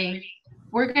anniversary,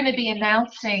 we're going to be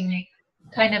announcing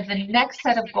kind of the next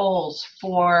set of goals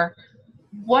for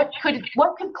what could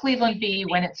Cleveland be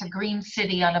when it's a green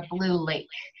city on a blue lake?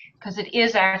 Because it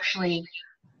is actually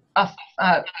a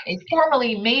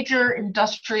formerly major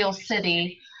industrial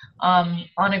city on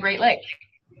a Great Lake.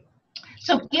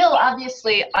 So Gil,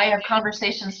 obviously, I have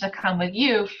conversations to come with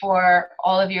you for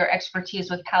all of your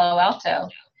expertise with Palo Alto.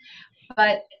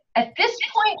 But at this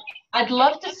point, I'd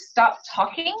love to stop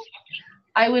talking.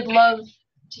 I would love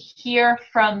to hear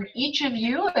from each of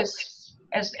you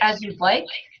as you'd like,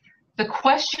 the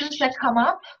questions that come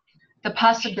up, the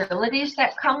possibilities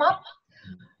that come up.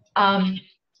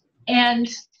 And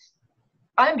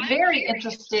I'm very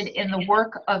interested in the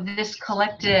work of this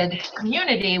collected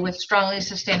community with strongly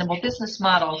sustainable business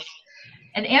models.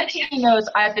 And Antony knows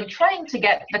I've been trying to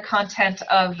get the content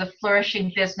of the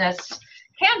Flourishing Business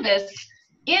Canvas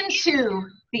into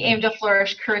the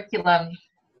Aim2Flourish curriculum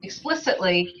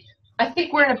explicitly. I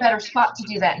think we're in a better spot to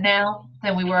do that now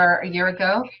than we were a year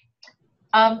ago.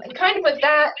 And kind of with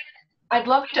that, I'd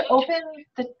love to open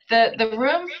the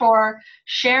room for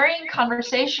sharing,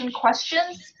 conversation,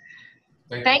 questions.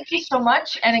 Thank you so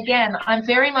much. And again, I'm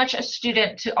very much a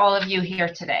student to all of you here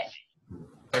today.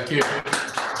 Thank you.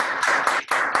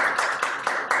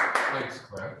 Thanks,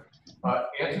 Claire.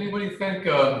 Antony, what do you think?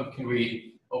 Can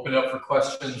we open up for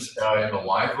questions in the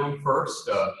live room first?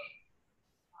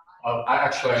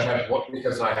 Actually, I have one,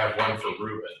 because I have one for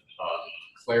Ruben.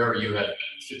 Claire, you had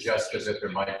suggested that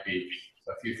there might be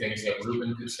a few things that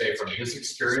Ruben could say from his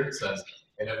experience,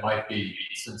 and it might be,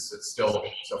 since it's still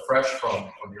so fresh from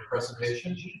your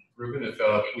presentation, Ruben, if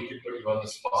we could put you on the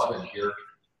spot and hear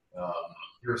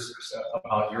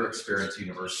about your experience at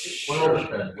University of Florida,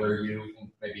 and where you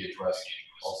can maybe address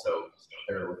also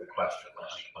there with a question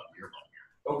on your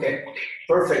mind. Okay,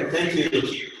 perfect. Thank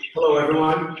you. Hello,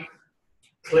 everyone.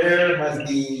 Claire has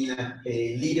been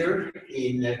a leader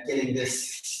in getting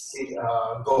this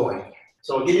going.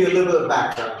 So I'll give you a little bit of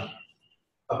background.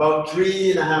 About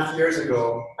 3.5 years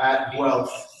ago at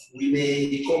Guelph, we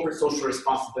made corporate social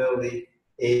responsibility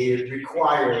a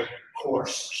required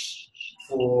course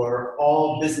for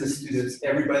all business students,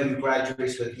 everybody who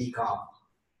graduates with BCom.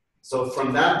 So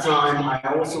from that time, I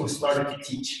also started to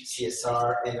teach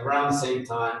CSR, and around the same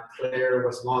time, Claire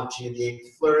was launching the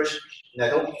Aim2Flourish, and I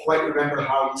don't quite remember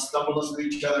how we stumbled into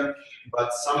each other,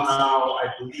 but somehow I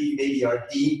believe maybe our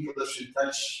dean put us in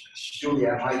touch.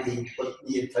 Julia, my dean, put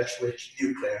me in touch with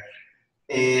you, Claire.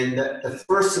 And the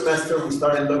first semester we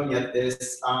started looking at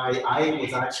this, I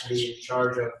was actually in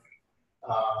charge of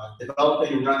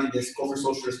developing and running this corporate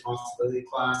social responsibility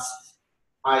class.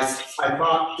 I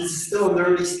thought this is still an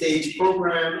early stage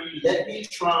program. Let me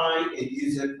try and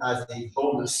use it as a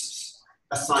bonus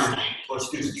assignment for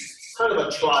students. It's kind of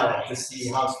a trial to see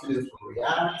how students will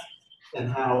react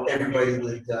and how everybody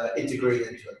would integrate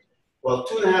into it. Well,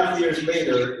 2.5 years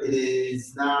later, it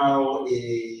is now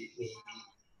a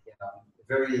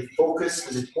very focused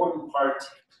and important part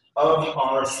of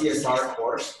our CSR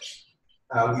course.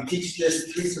 We teach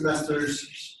this 3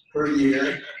 semesters per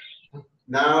year.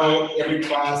 Now every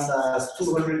class has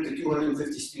 200 to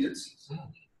 250 students,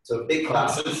 so big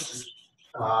classes.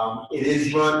 It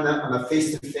is run on a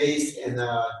face-to-face and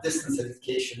distance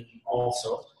education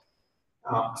also.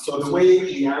 So the way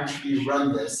we actually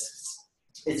run this,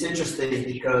 it's interesting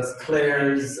because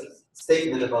Claire's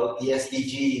statement about the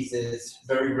SDGs is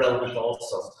very relevant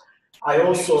also.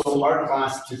 Our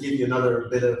class, to give you another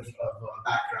bit of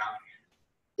background,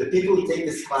 the people who take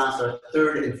this class are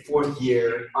 3rd and 4th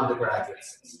year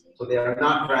undergraduates. So they are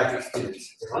not graduate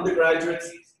students. They're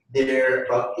undergraduates. They're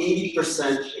about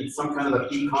 80% in some kind of a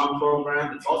BCom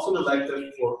program. It's also an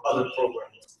elective for other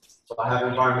programs. So I have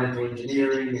environmental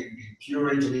engineering and pure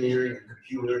engineering and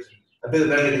computers, a bit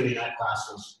of everything in that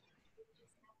classroom.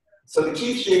 So the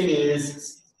key thing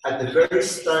is, at the very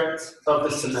start of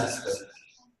the semester,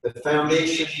 the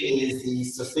foundation is the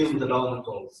Sustainable Development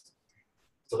Goals.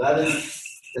 So that is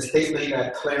the statement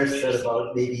that Claire said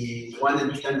about maybe 1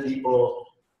 in 10 people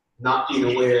not being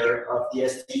aware of the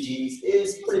SDGs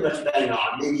is pretty much bang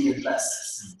on, maybe even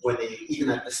less, when even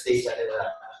at the stage that they're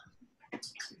at.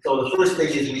 So the first thing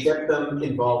is we get them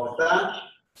involved with that.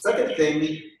 Second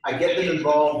thing, I get them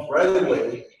involved right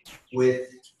away with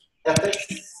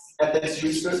ethics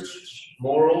research,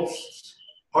 morals.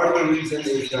 Part of the reason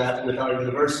is that with our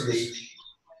university,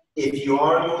 if you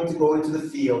are going to go into the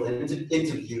field and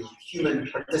interview human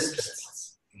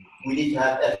participants, we need to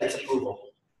have ethics approval.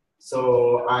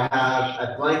 So I have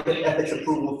a blanket ethics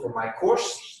approval for my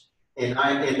course, and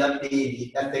I end up being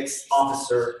the ethics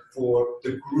officer for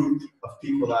the group of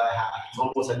people that I have. It's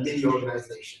almost a mini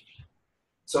organization.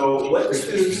 So what the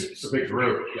students... It's a big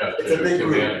group, yeah. It's a big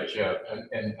group. Manage, yeah.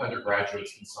 And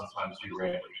undergraduates can sometimes do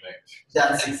random things.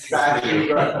 That's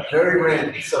exactly right. Very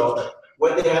random. So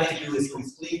what they have to do is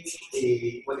complete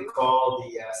what they call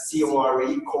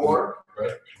the core,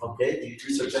 right? Okay, the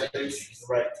research ethics,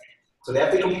 right? So they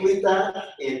have to complete that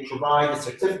and provide a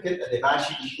certificate that they've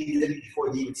actually completed it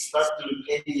before they even start doing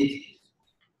any interviews.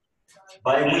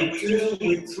 By week 2,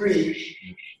 week 3,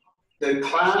 the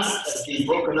class has been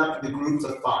broken up into groups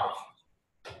of 5.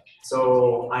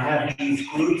 So I have these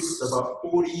groups, about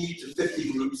 40 to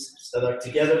 50 groups that are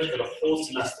together for the whole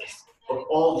semester for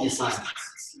all the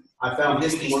assignments. I found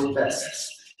this to work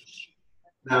best.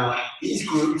 Now, these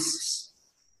groups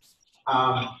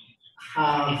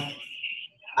have,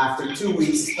 after 2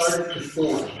 weeks, started to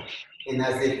form. And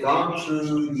as they've gone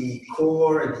through the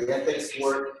core and the ethics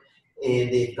work,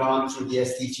 and they've gone through the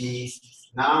SDGs,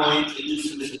 now I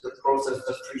introduce them into the process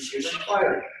of appreciation and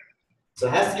inquiry. So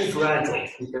it has to be gradual,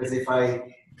 because if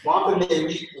I plop them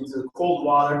into the cold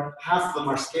water, half of them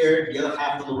are scared, the other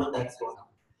half don't know what the heck's going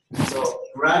on. So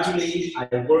gradually, I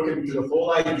work into the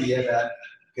whole idea that,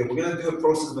 okay, we're going to do a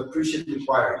process of appreciative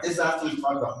inquiry. This is after we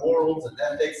talk about morals and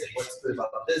ethics and what's good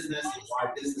about a business and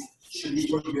why business should be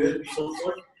for good and so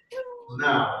forth.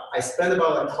 Now, I spent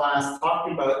about a class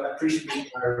talking about appreciative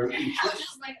inquiry in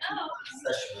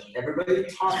session. Everybody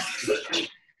talks to each other.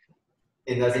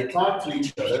 And as they talk to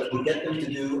each other, we get them to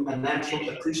do an actual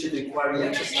appreciative inquiry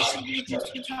exercise with each other.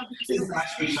 This is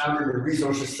actually found in the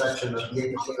resources section of the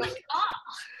Aim2Flourish.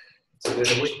 So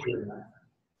there's a way to do that.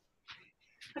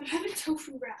 I'm having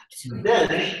tofu wraps.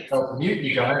 Then, Mute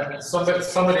you guys.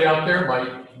 Somebody out there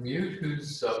might mute.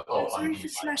 Who's Sorry for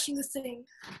smashing the thing.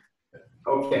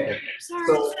 okay. Sorry,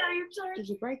 So- I'm sorry. Did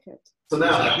you break it? So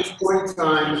now, at this point in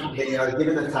time, they are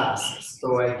given a task.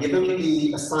 So I give them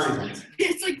the assignment.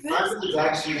 It's like The this. assignment is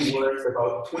actually worth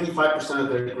about 25% of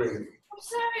their grade. I'm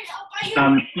sorry, I'll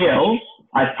buy you. Gil,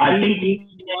 I think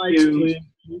you,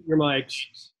 Your mic.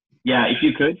 yeah, if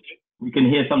you could, we can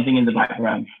hear something in the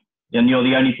background. And you're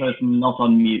the only person not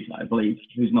on mute, I believe,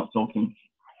 who's not talking.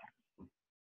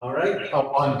 All right?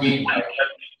 on Dean?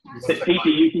 Peter,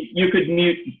 you could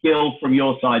mute Gil from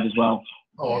your side as well.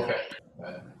 Oh, okay.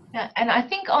 Yeah, and I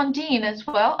think Ondine as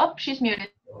well. Oh, she's muted.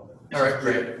 All right,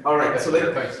 great. All right,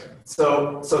 Thanks.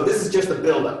 so this is just a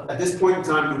build-up. At this point in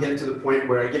time, we get to the point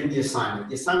where I give you the assignment.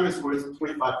 The assignment is worth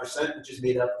 25%, which is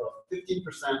made up of 15%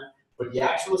 for the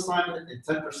actual assignment and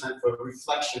 10% for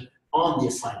reflection on the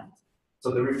assignment.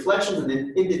 So the reflection is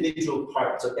an individual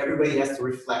part, so everybody has to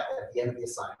reflect at the end of the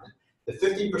assignment. The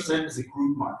 15% is a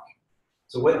group mark.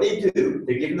 So what they do,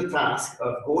 they're given the task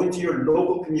of going to your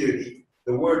local community.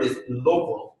 The word is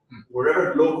local,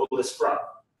 wherever local is from.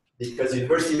 Because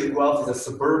University of Guelph is a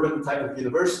suburban type of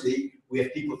university, we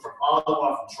have people from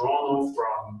Ottawa, from Toronto,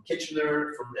 from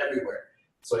Kitchener, from everywhere.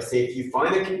 So I say, if you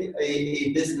find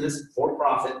a business for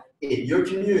profit in your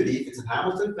community, if it's in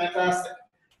Hamilton, fantastic.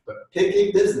 But pick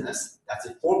a business that's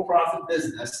a for-profit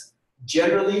business,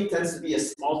 generally tends to be a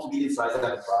small to medium-sized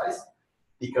enterprise,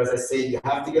 because I say you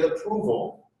have to get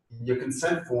approval in your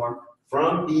consent form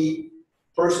from the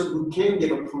person who can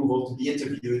give approval to be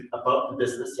interviewed about the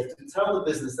business. You have to tell the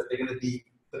business that they're going to be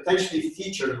potentially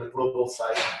featured on the global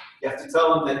site. You have to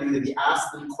tell them that you're going to be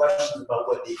asking questions about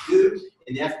what they do,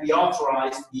 and they have to be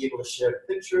authorized to be able to share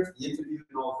the pictures, the interview,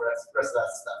 and all the rest of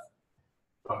that stuff.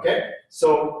 Okay?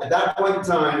 So at that point in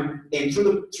time, and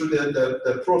through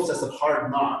the process of hard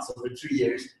knocks over 2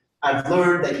 years, I've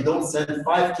learned that you don't send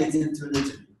 5 kids into an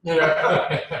interview.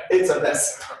 It's a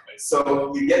mess.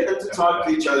 So you get them to talk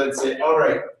to each other and say, all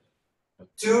right,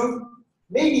 2,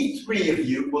 maybe 3 of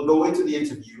you will go into the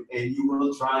interview and you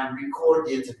will try and record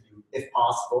the interview if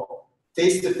possible.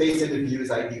 Face-to-face interview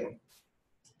is ideal.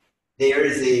 There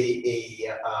is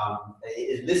a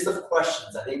list of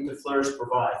questions that Aim2Flourish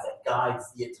provides that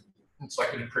guides the interview. It's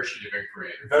like an appreciative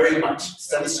inquiry. Very much.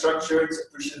 Semi-structured,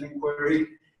 appreciative inquiry.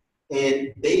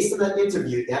 And based on that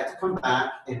interview, they have to come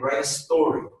back and write a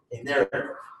story, a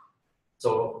narrative.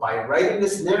 So by writing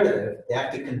this narrative, they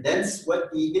have to condense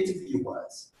what the interview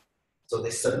was. So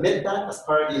they submit that as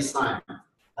part of the assignment.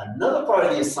 Another part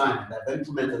of the assignment that I've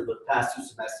implemented over the past 2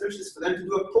 semesters is for them to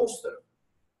do a poster.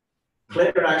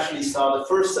 Claire actually saw the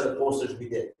first set of posters we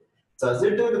did. So as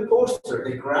they're doing the poster,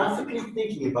 they're graphically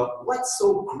thinking about what's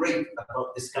so great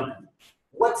about this company.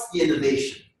 What's the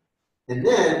innovation? And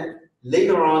then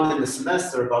later on in the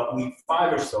semester, about week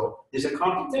 5 or so, there's a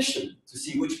competition to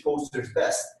see which poster is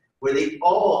best, where they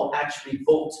all actually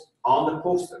vote on the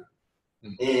poster.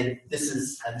 And this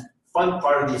is a fun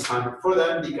part of the assignment for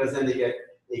them, because then they get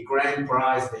a grand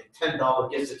prize, a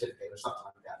 $10 gift certificate or something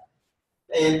like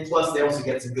that. And plus they also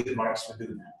get some good marks for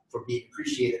doing that, for being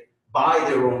appreciated by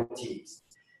their own teams.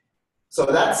 So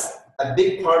that's a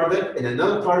big part of it. And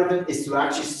another part of it is to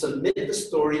actually submit the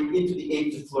story into the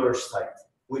Aim2Flourish site,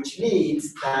 which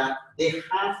means that they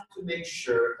have to make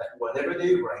sure that whatever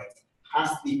they write has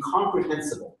to be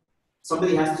comprehensible.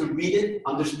 Somebody has to read it,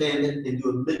 understand it, and do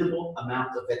a minimal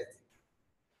amount of editing.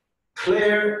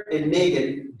 Claire and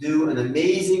Megan do an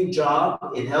amazing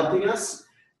job in helping us.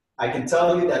 I can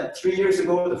tell you that 3 years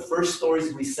ago, the first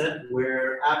stories we sent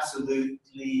were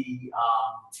absolutely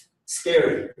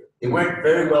scary. They weren't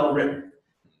very well written.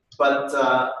 But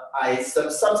I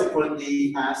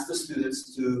subsequently asked the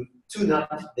students to tune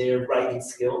up their writing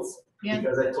skills,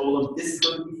 because I told them this is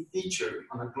going to be featured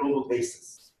on a global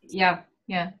basis. Yeah.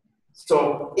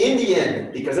 So in the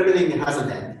end, because everything has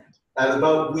an end, at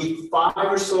about week 5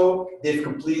 or so, they've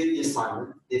completed the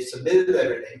assignment. They've submitted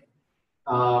everything.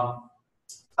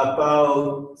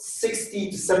 About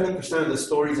 60 to 70% of the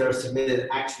stories that are submitted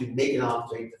actually make it on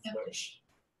to Aim2Flourish.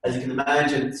 As you can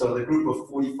imagine, so the group of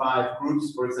 45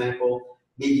 groups, for example,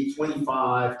 maybe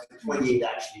 25 to 28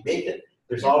 actually make it.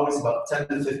 There's always about 10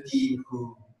 to 15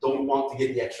 who don't want to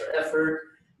get the extra effort.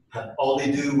 All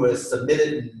they do was submit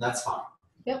it, and that's fine.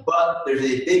 Yep. But there's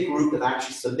a big group that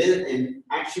actually submitted and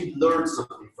actually learned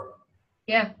something from it.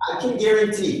 Yeah. I can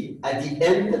guarantee at the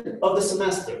end of the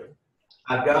semester,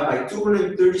 I've got my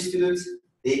 230 students.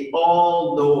 They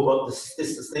all know about the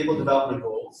Sustainable Development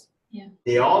Goals. Yeah.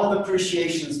 They all have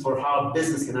appreciations for how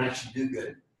business can actually do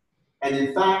good. And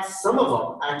in fact, some of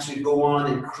them actually go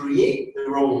on and create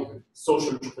their own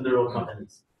social entrepreneurial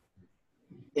companies.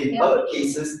 In other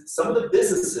cases, some of the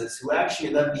businesses who actually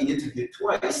end up being interviewed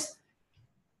twice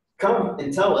come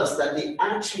and tell us that they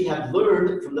actually have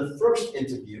learned from the first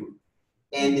interview,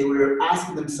 and they were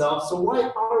asking themselves, so why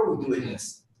are we doing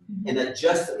this? And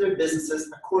adjusted their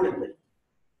businesses accordingly.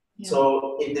 Yeah.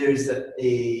 So if there's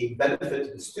a benefit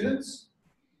to the students,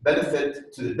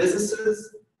 benefit to the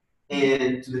businesses,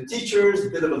 and to the teachers, a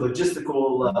bit of a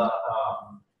logistical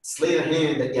sleight of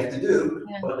hand that you have to do,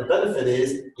 but the benefit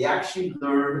is they actually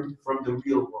learn from the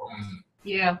real world.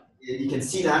 Yeah. You can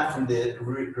see that from the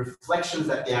reflections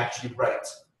that they actually write.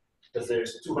 because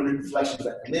there's 200 reflections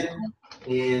that come in,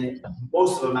 and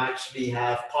most of them actually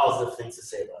have positive things to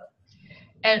say about it.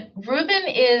 And Ruben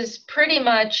is pretty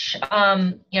much,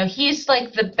 he's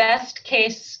like the best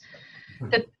case,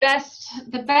 the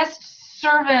best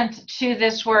servant to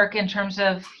this work in terms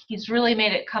of he's really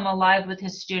made it come alive with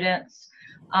his students.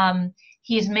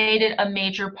 He's made it a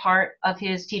major part of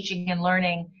his teaching and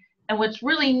learning. And what's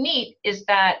really neat is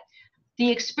that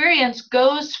the experience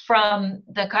goes from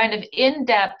the kind of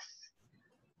in-depth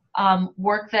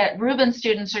work that Ruben's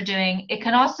students are doing. It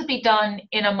can also be done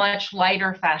in a much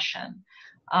lighter fashion.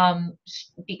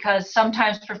 Because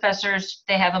sometimes professors,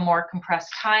 they have a more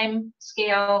compressed time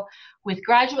scale. With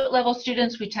graduate level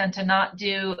students, we tend to not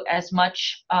do as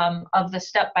much of the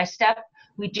step-by-step.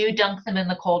 We do dunk them in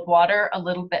the cold water a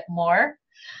little bit more.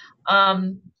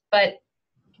 But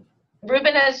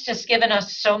Ruben has just given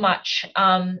us so much,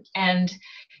 and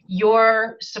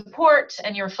your support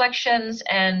and your reflections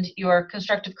and your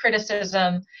constructive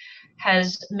criticism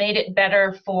has made it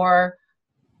better for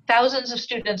thousands of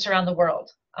students around the world.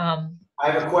 I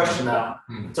have a question now.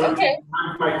 Okay.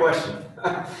 My question.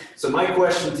 So my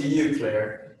question to you,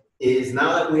 Claire, is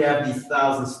now that we have these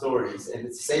 1,000 stories, and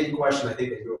it's the same question I think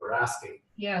that you were asking.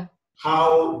 Yeah.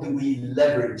 How do we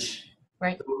leverage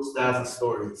Right. those 1,000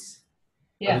 stories?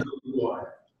 Yeah. A little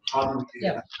more. How do we do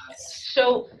that?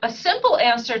 So a simple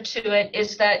answer to it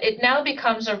is that it now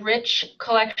becomes a rich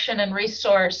collection and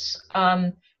resource,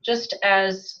 just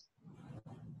as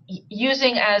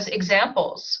using as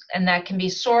examples, and that can be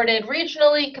sorted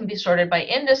regionally, can be sorted by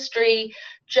industry,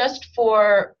 just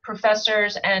for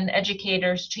professors and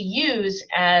educators to use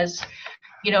as,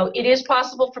 it is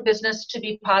possible for business to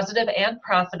be positive and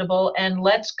profitable, and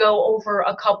let's go over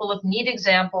a couple of neat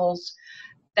examples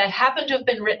that happen to have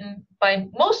been written by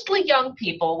mostly young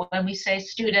people. When we say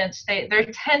students,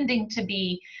 they're tending to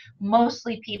be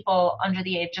mostly people under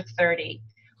the age of 30,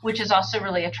 which is also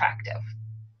really attractive.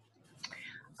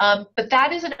 But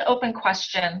that is an open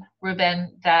question,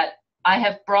 Ruben, that I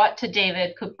have brought to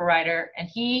David Cooperider, and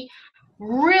he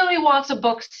really wants a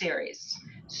book series.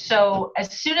 So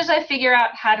as soon as I figure out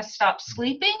how to stop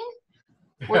sleeping,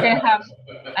 we're going to have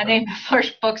an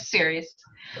Aim2Flourish book series.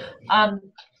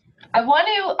 I want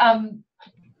to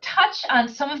touch on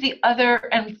some of the other,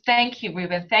 and thank you,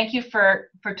 Ruben. Thank you for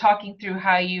talking through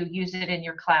how you use it in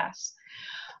your class.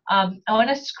 I want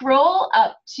to scroll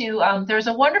up to, there's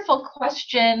a wonderful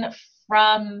question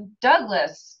from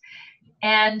Douglas,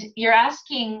 and you're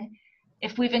asking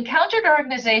if we've encountered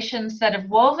organizations that have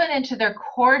woven into their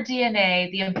core DNA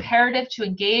the imperative to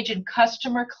engage in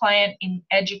customer-client in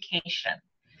education.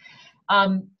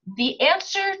 The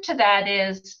answer to that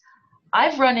is,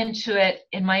 I've run into it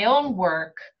in my own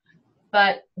work,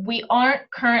 but we aren't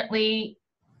currently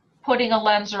putting a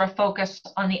lens or a focus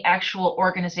on the actual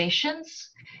organizations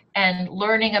and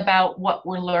learning about what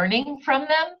we're learning from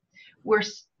them. We're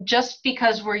just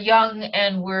because we're young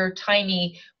and we're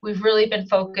tiny, we've really been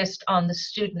focused on the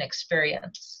student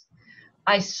experience.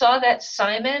 I saw that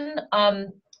Simon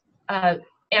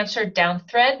answered down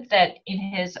thread that in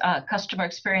his customer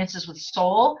experiences with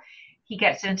Soul, he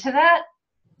gets into that.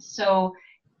 So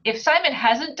if Simon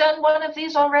hasn't done one of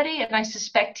these already, and I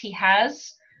suspect he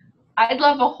has, I'd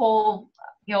love a whole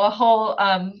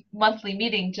monthly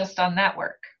meeting just on that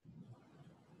work.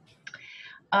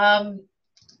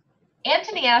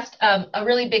 Anthony asked a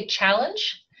really big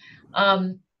challenge.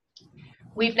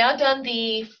 We've now done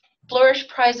the Flourish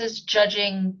Prizes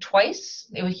judging twice.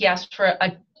 He asked for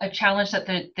a challenge that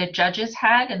the judges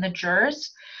had and the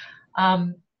jurors.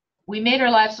 We made our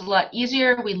lives a lot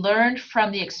easier. We learned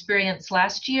from the experience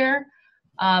last year.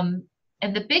 And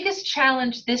the biggest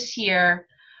challenge this year,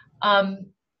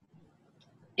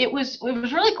 it was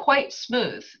really quite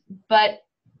smooth, but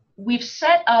we've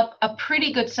set up a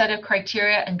pretty good set of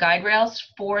criteria and guide rails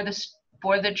for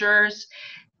the jurors,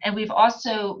 and we've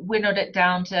also winnowed it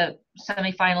down to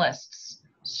semifinalists.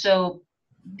 So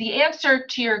the answer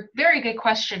to your very good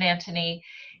question, Anthony,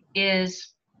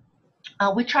 is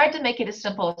we tried to make it as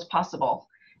simple as possible,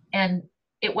 and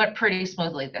it went pretty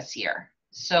smoothly this year.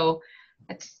 So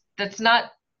that's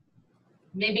not,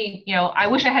 maybe, I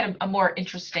wish I had a more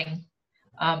interesting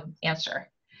answer.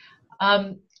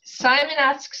 Simon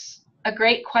asks a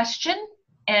great question,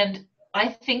 and I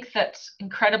think that's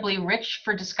incredibly rich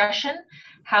for discussion.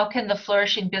 How can the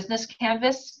Flourishing Business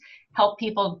Canvas help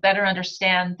people better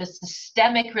understand the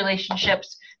systemic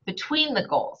relationships between the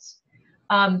goals?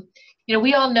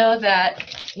 We all know that,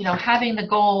 having the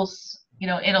goals,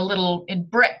 in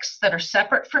bricks that are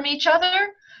separate from each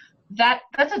other,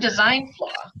 that's a design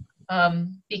flaw,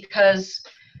 because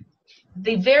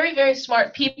the very, very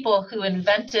smart people who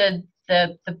invented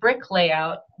the brick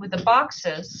layout with the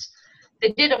boxes.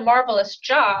 They did a marvelous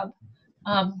job,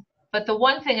 but the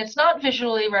one thing that's not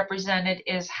visually represented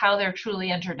is how they're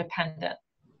truly interdependent.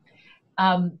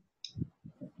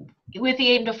 With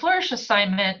the Aim2Flourish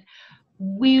assignment,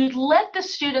 we let the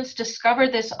students discover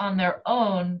this on their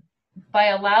own by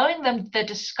allowing them the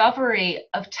discovery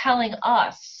of telling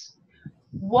us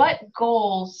what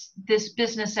goals this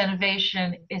business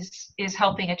innovation is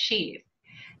helping achieve.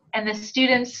 And the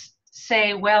students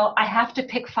say, well, I have to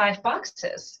pick 5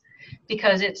 boxes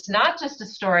because it's not just a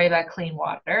story about clean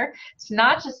water. It's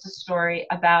not just a story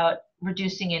about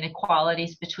reducing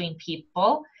inequalities between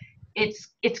people. It's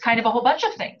kind of a whole bunch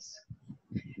of things.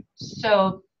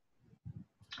 So,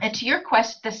 and to your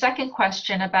question, the second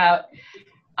question about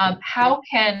how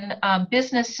can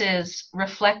businesses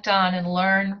reflect on and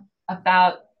learn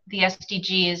about the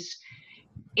SDGs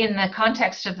in the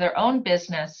context of their own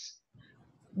business,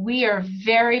 we are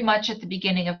very much at the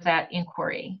beginning of that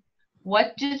inquiry.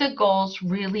 What do the goals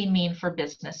really mean for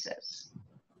businesses?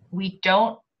 We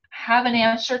don't have an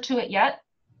answer to it yet.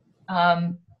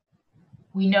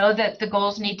 We know that the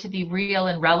goals need to be real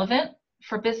and relevant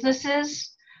for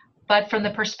businesses, but from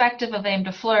the perspective of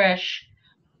Aim2Flourish,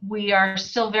 we are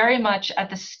still very much at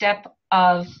the step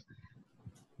of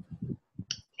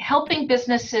helping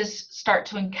businesses start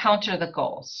to encounter the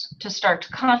goals, to start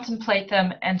to contemplate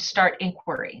them and start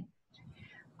inquiry.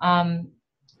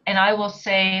 And I will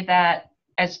say that,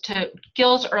 as to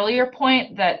Gil's earlier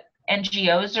point, that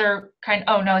NGOs are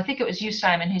I think it was you,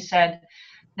 Simon, who said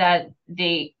that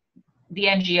the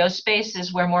NGO space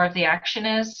is where more of the action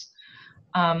is.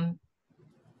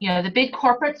 The big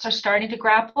corporates are starting to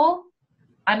grapple.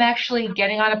 I'm actually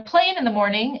getting on a plane in the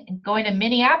morning and going to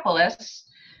Minneapolis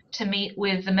to meet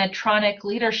with the Medtronic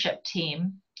leadership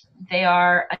team. They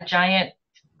are a giant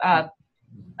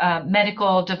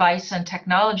medical device and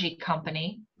technology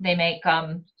company. They make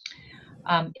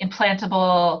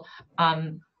implantable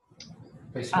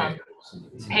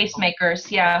pacemakers,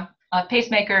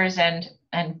 pacemakers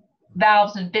and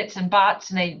valves and bits and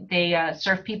bots, and they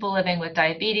serve people living with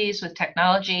diabetes with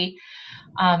technology.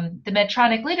 The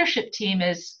Medtronic leadership team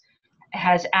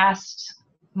has asked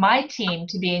my team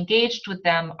to be engaged with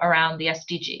them around the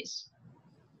SDGs.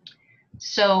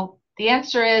 So the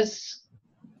answer is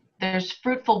there's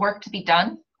fruitful work to be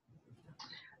done.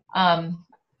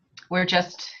 We're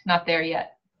just not there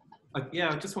yet.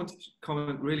 I just wanted to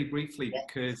comment really briefly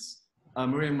because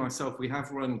Maria and myself, we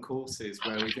have run courses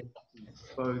where we do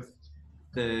both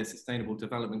the Sustainable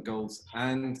Development Goals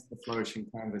and the Flourishing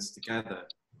Canvas together.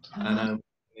 And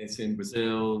it's in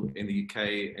Brazil, in the UK,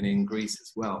 and in Greece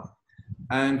as well.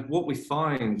 And what we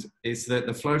find is that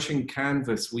the Flourishing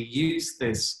Canvas, we use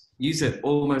it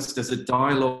almost as a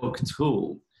dialogue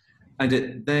tool. And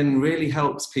it then really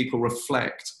helps people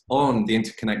reflect on the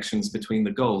interconnections between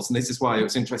the goals. And this is why it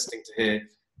was interesting to hear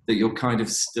that you're kind of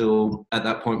still at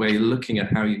that point where you're looking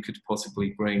at how you could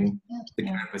possibly bring the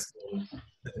canvas in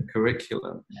the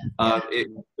curriculum. It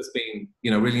has been,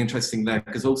 really interesting there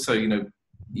because also,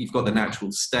 you've got the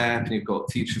natural step and you've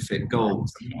got future fit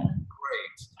goals.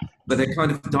 Great. But they're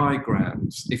kind of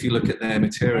diagrams if you look at their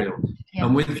material.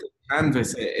 And with the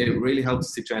canvas, it really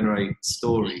helps to generate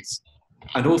stories.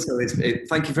 And also,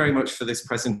 thank you very much for this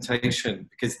presentation,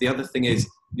 because the other thing is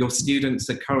your students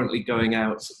are currently going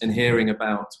out and hearing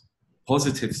about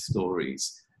positive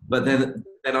stories. But then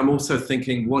I'm also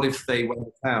thinking, what if they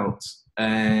went out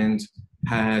and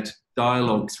had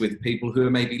dialogues with people who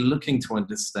are maybe looking to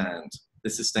understand the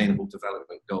Sustainable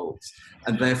Development Goals?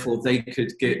 And therefore they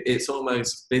could it's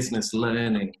almost business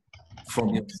learning from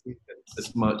your students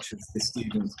as much as the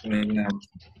students going out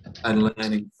and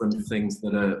learning from things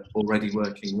that are already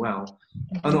working well.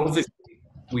 And obviously,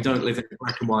 we don't live in a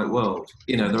black and white world.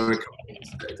 There are companies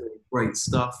that are doing great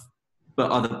stuff, but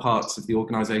other parts of the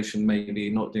organization maybe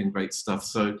not doing great stuff.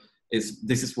 So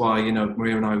this is why,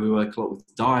 Maria and I, we work a lot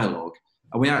with dialogue,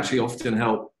 and we actually often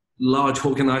help large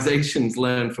organizations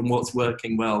learn from what's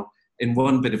working well in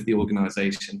one bit of the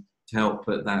organization to help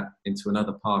put that into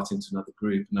another part, into another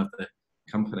group, another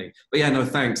company. But yeah, no,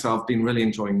 thanks. I've been really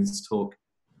enjoying this talk.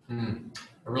 I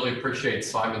really appreciate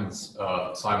Simon,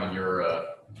 your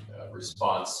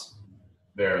response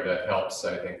there. That helps,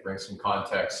 I think, bring some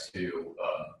context to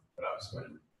what I was going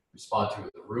to respond to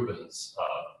with the Ruben's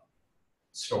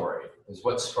story. Is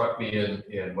what struck me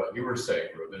in what you were saying,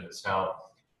 Ruben, is how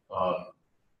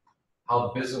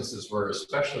businesses were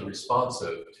especially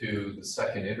responsive to the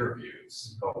second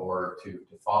interviews or to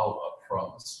follow up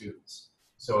from the students.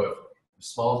 So if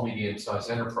small,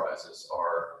 medium-sized enterprises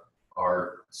are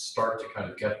start to kind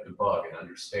of get the bug and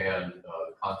understand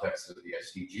the context of the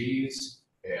SDGs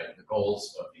and the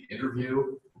goals of the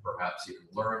interview, perhaps even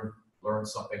learn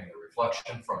something in the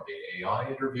reflection from the AI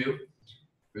interview. It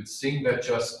would seem that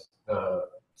just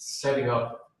setting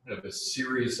up this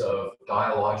series of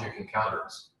dialogic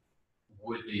encounters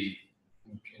would be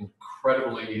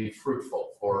incredibly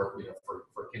fruitful for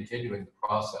continuing the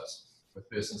process with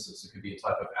businesses. It could be a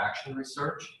type of action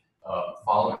research,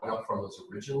 following up from those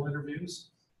original interviews.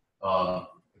 Of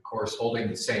course, holding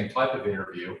the same type of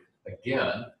interview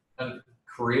again, and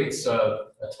creates a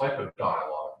type of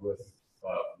dialogue with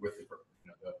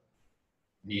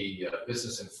the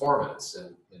business informants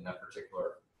in that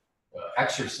particular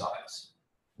exercise.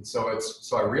 And so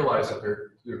I realize that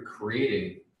they're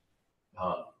creating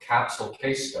capsule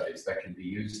case studies that can be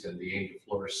used in the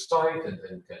Aim2Flourish site and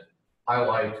can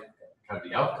highlight kind of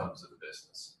the outcomes of the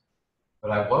business.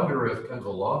 But I wonder if kind of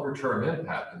the longer term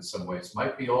impact in some ways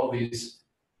might be all these,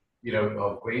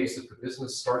 ways that the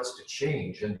business starts to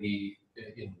change and be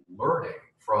in learning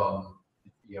from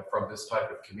this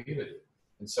type of community.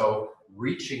 And so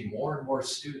reaching more and more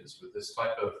students with this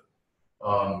type of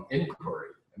inquiry.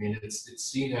 I mean, it's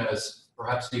seen as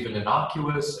perhaps even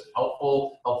innocuous and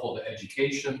helpful to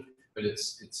education, but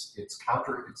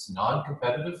it's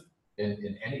non-competitive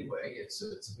in any way. It's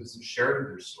a business sharing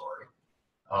their story,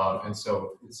 and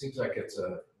so it seems like it's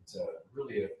a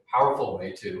really a powerful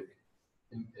way to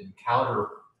encounter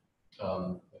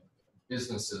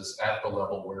businesses at the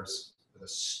level where the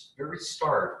very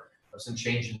start of some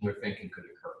change in their thinking could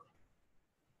occur.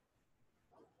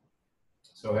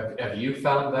 So have you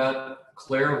found that,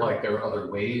 Claire, like there are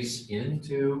other ways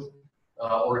into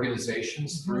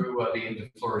organizations through the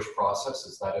Aim2Flourish process?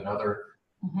 Is that another,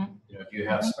 do you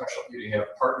have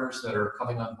partners that are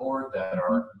coming on board that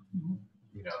are,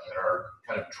 that are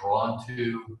kind of drawn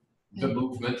to the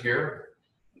movement here?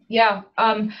 Yeah.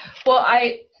 Well,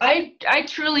 I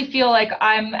truly feel like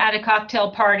I'm at a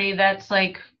cocktail party that's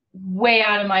like way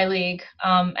out of my league.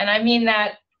 And I mean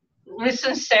that with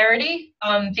sincerity,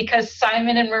 because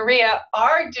Simon and Maria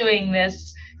are doing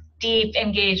this deep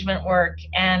engagement work,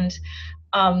 and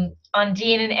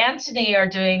Undine and Anthony are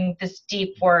doing this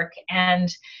deep work, and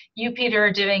you, Peter,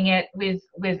 are doing it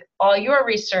with all your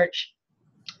research.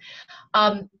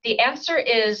 The answer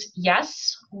is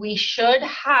yes, we should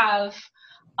have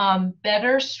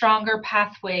better, stronger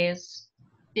pathways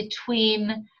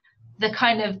between the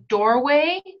kind of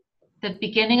doorway, the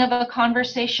beginning of a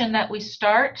conversation that we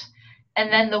start,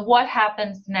 and then the what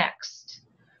happens next.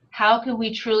 How can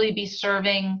we truly be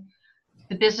serving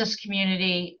the business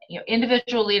community,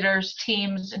 individual leaders,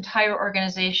 teams, entire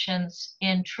organizations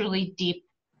in truly deep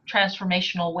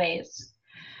transformational ways?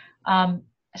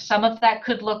 Some of that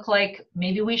could look like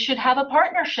maybe we should have a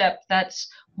partnership that's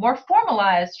more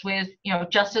formalized with,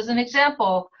 just as an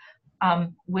example,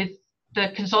 with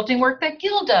the consulting work that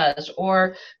Gil does,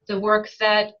 or the work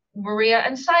that Maria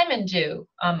and Simon do.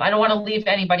 I don't want to leave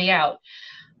anybody out.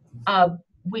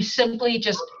 We simply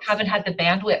just haven't had the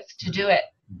bandwidth to do it.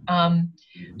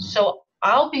 So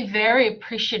I'll be very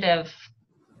appreciative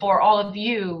for all of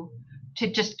you to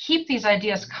just keep these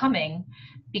ideas coming,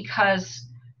 because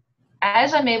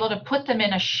as I'm able to put them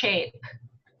in a shape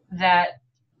that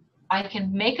I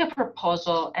can make a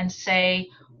proposal and say,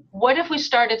 what if we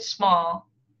started small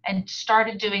and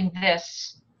started doing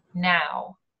this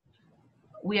now?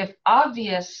 We have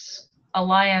obvious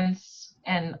alliance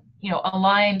and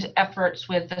aligned efforts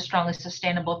with the Strongly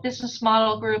Sustainable Business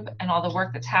Model Group and all the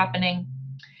work that's happening.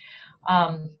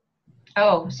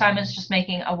 Simon's just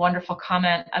making a wonderful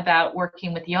comment about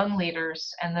working with young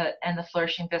leaders and the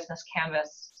Flourishing Business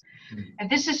Canvas. And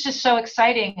this is just so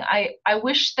exciting. I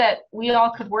wish that we all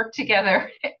could work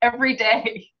together every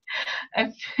day.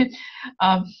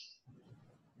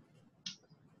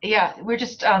 Yeah, we're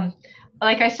just,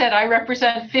 like I said, I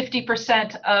represent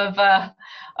 50% of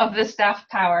the staff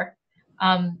power.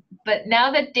 But now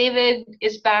that David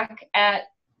is back at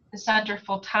the center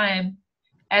full time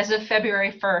as of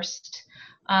February 1st,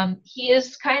 he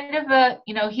is kind of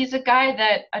he's a guy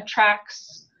that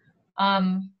attracts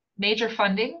major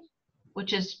funding,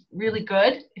 which is really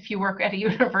good if you work at a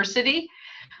university.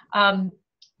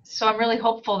 So I'm really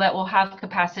hopeful that we'll have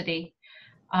capacity.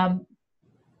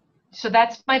 So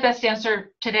that's my best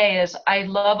answer today, is I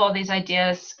love all these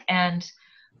ideas, and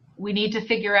we need to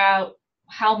figure out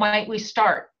how might we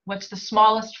start? What's the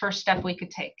smallest first step we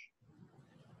could take?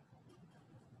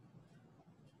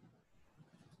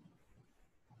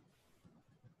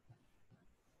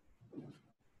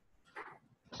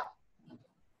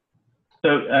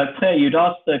 So, Claire, you'd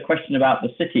asked a question about the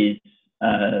cities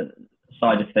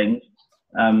side of things.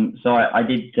 So I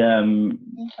did,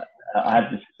 I had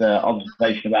this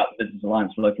observation about the Business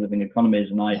Alliance for Local Living Economies,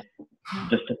 and I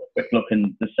just took a quick look,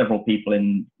 and there's several people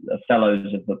in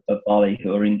fellows of Bali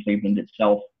who are in Cleveland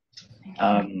itself.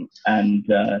 I've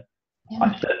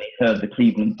certainly heard the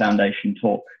Cleveland Foundation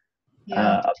talk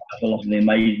about a lot of the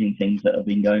amazing things that have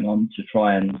been going on to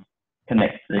try and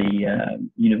connect the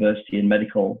university and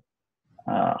medical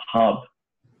hub,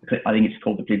 I think it's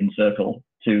called the Cleveland Circle,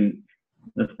 to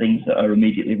the things that are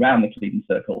immediately around the Cleveland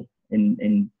Circle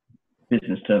in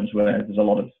business terms, where there's a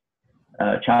lot of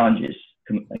challenges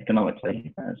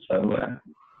economically.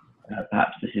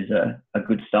 Perhaps this is a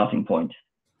good starting point.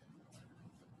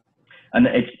 And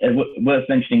it's worth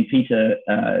mentioning, Peter,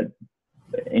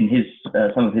 in his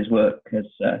some of his work, has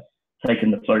taken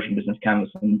the Flourishing Business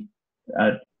Canvas and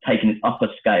taken it up a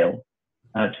scale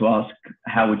to ask,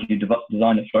 how would you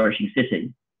design a flourishing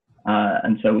city?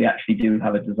 And so we actually do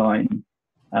have a design.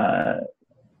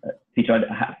 Peter,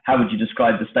 how would you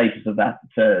describe the status of that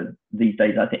these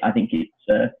days? I think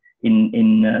it's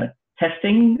in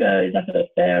testing. Is that a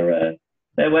fair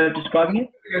way of describing it?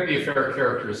 It would be a fair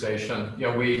characterization. You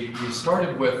know, we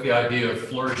started with the idea of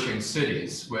flourishing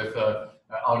cities with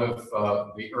out of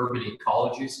the urban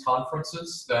ecologies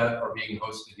conferences that are being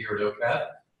hosted here at OCAD.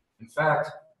 In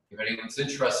fact, if anyone's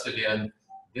interested in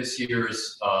this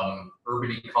year's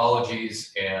urban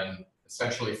ecologies and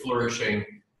essentially flourishing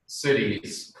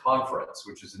cities conference,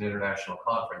 which is an international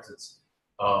conference, it's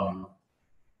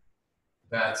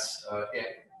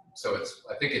so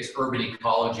I think it's urban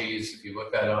ecologies. If you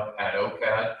look that up at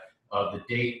OCAD, the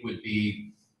date would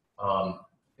be, I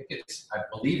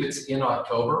believe it's in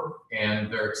October,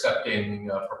 and they're accepting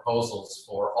proposals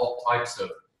for all types of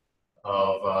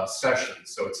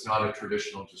sessions. So it's not a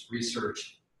traditional just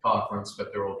research conference,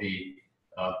 but there will be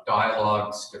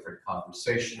dialogues, different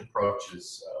conversation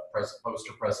approaches,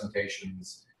 poster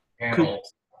presentations,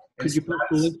 panels. Could you put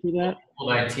the link to that?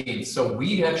 19. So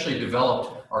we actually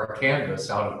developed our canvas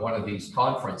out of one of these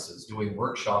conferences, doing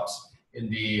workshops in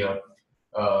the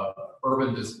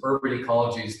urban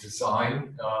ecologies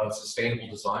design, sustainable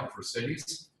design for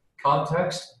cities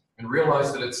context, and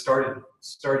realized that it started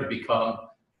to become,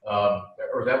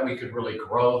 or that we could really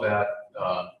grow that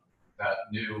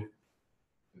new,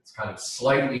 it's kind of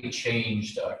slightly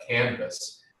changed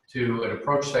canvas to an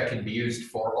approach that can be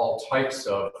used for all types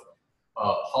of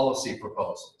policy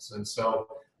proposals. And so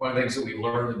one of the things that we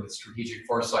learned in the Strategic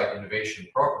Foresight Innovation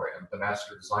Program, the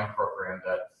Master Design Program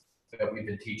that we've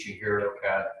been teaching here at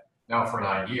OCAD now for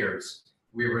 9 years,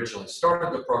 we originally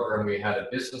started the program, we had a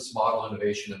business model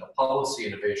innovation and a policy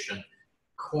innovation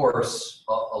course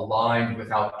aligned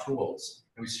without tools.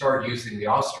 And we started using the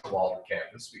Osterwalder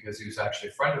canvas because he was actually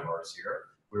a friend of ours here.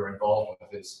 We were involved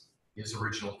with his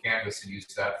original canvas and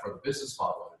used that for the business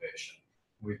model innovation.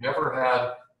 We've had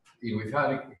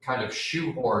to kind of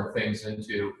shoehorn things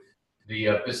into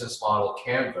the business model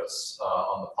canvas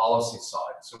on the policy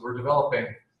side. So we're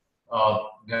developing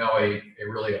now a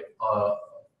really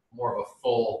more of a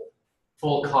full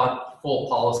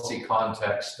policy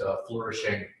context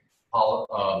flourishing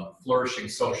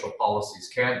social policies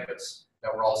canvas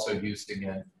that we're also using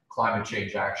in climate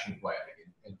change action planning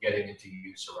and getting into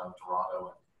use around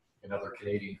Toronto and other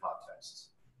Canadian contexts.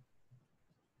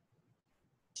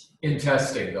 In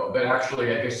testing, though, but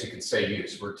actually, I guess you could say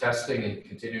use. We're testing and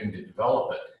continuing to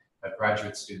develop it.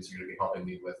 Graduate students are going to be helping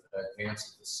me with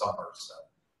advance this summer. So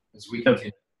as we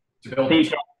continue to build.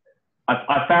 Peter,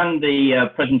 I found the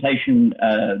presentation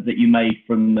that you made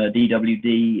from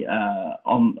DWD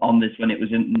on this when it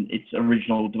was in its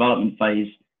original development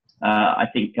phase. I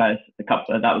think that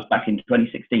was back in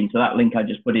 2016. So that link I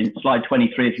just put in slide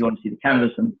 23 if you want to see the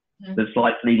canvas, and the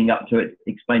slides leading up to it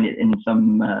explain it in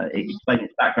explain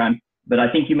its background. But I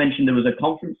think you mentioned there was a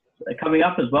conference coming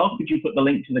up as well. Could you put the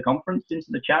link to the conference into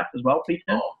the chat as well, Peter?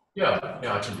 Oh, yeah,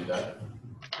 I can do that.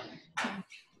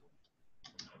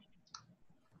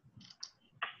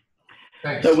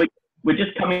 Thanks. So we're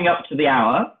just coming up to the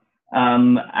hour.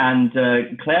 And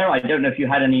Claire, I don't know if you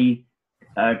had any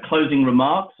closing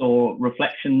remarks or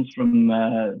reflections from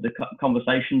the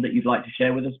conversation that you'd like to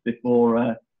share with us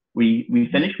before we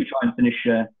finish. We try and finish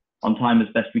on time as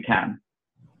best we can.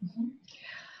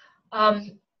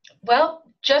 Well,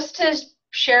 just to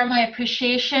share my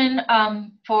appreciation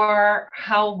for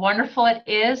how wonderful it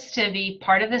is to be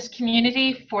part of this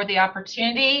community, for the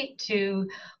opportunity to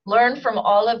learn from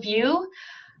all of you.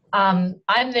 I'm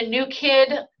the new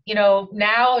kid, you know,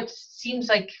 now it seems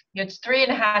like it's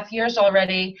 3.5 years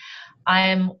already.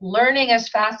 I'm learning as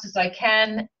fast as I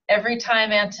can. Every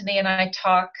time Anthony and I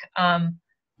talk,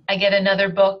 I get another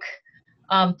book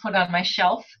put on my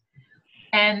shelf.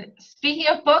 And speaking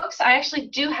of books, I actually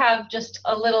do have just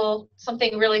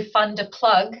something really fun to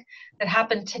plug that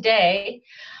happened today.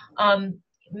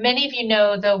 many of you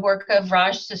know the work of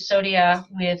Raj Sisodia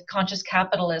with conscious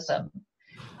capitalism,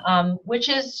 which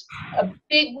is a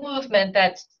big movement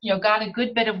that's got a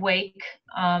good bit of wake.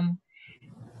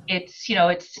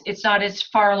 It's not as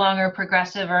far along or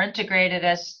progressive or integrated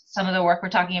as some of the work we're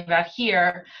talking about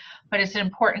here, but it's an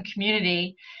important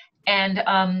community. And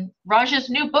Raj's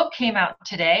new book came out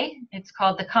today. It's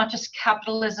called The Conscious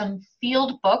Capitalism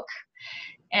Field Book.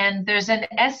 And there's an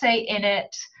essay in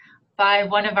it by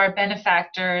one of our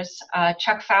benefactors,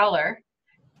 Chuck Fowler.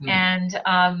 And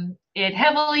it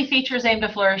heavily features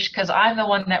Aim2Flourish because I'm the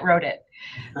one that wrote it.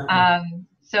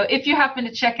 So if you happen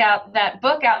to check out that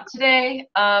book out today,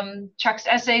 Chuck's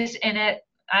essays in it,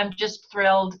 I'm just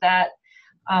thrilled that,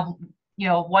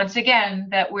 once again,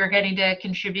 that we're getting to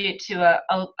contribute to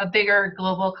a bigger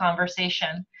global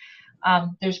conversation.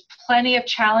 There's plenty of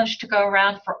challenge to go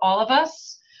around for all of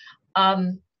us.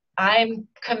 I'm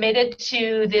committed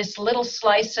to this little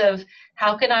slice of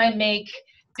how can I make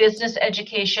business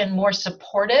education more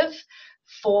supportive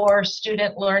for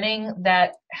student learning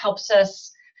that helps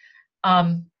us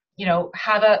have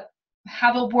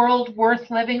a world worth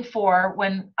living for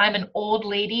when I'm an old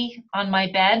lady on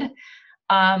my bed,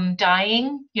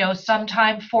 dying,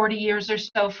 sometime 40 years or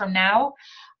so from now.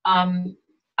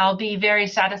 I'll be very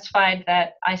satisfied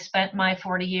that I spent my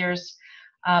 40 years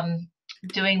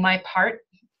doing my part,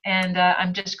 and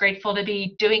I'm just grateful to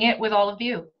be doing it with all of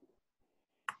you.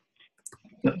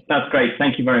 That's great.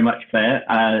 Thank you very much, Claire.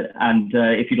 And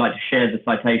if you'd like to share the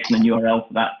citation and URL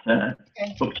for that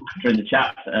book chapter in the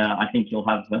chat, I think you'll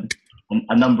have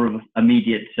a number of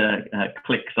immediate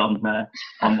clicks on that.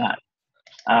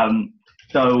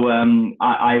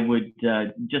 I would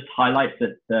just highlight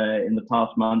that in the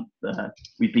past month,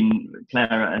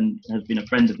 Claire has been a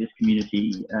friend of this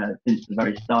community since the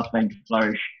very start of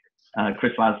Aim2Flourish.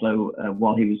 Chris Laszlo,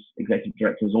 while he was executive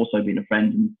director, has also been a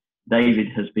friend, and David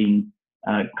has been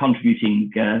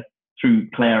contributing through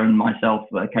Claire and myself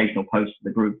occasional posts to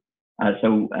the group.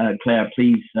 Claire,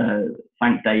 please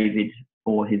thank David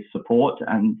for his support,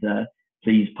 and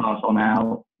please pass on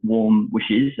our warm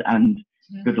wishes and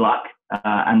good luck.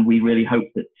 And we really hope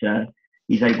that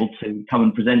he's able to come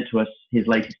and present to us his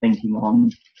latest thinking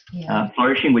on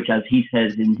flourishing, which, as he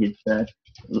says in his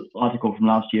article from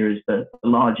last year, is the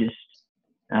largest.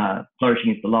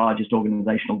 Flourishing is the largest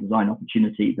organizational design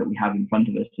opportunity that we have in front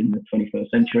of us in the 21st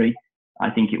century. I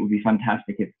think it would be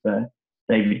fantastic if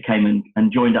David came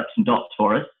and joined up some dots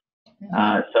for us.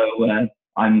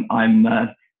 I'm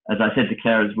as I said to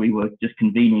Claire as we were just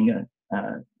convening,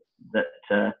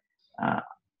 that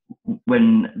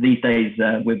when these days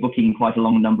we're booking quite a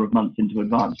long number of months into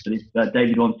advance, but if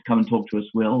David wants to come and talk to us,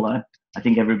 I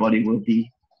think everybody will be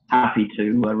happy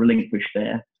to relinquish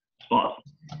their spot.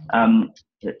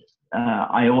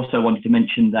 I also wanted to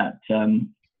mention that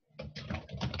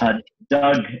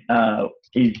Doug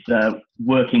is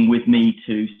working with me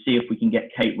to see if we can get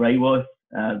Kate Rayworth,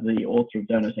 the author of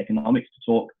Donut Economics, to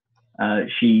talk.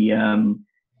 She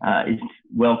is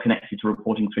well connected to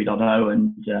Reporting 3.0,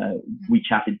 and we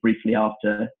chatted briefly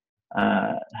after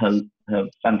her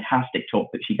fantastic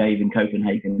talk that she gave in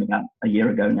Copenhagen about a year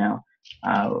ago now,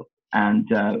 and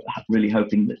really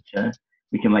hoping that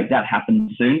we can make that happen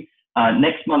soon.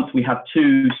 Next month we have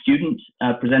two student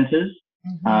presenters,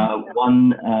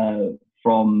 one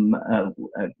from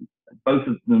both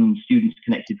of them students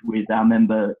connected with our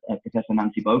member Professor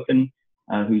Nancy Boken,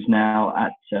 who's now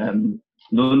at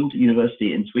Lund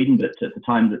University in Sweden, but at the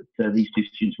time that these two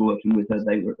students were working with her,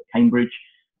 they were at Cambridge,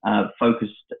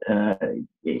 focused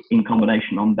in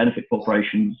combination on benefit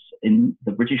corporations in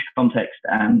the British context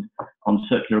and on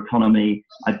circular economy,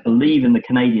 I believe, in the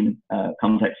Canadian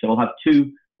context. So we'll have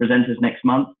two presenters next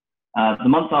month. The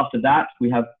month after that,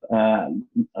 we have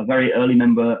a very early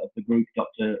member of the group,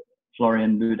 Dr.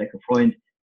 Florian Ludecker-Freund,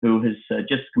 who has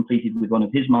just completed with one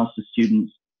of his master's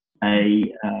students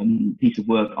a piece of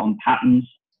work on patterns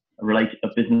related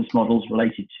of business models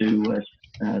related to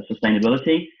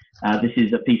sustainability. This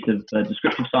is a piece of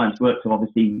descriptive science work, so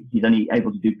obviously he's only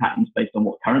able to do patterns based on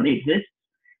what currently exists.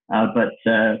 But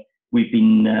we've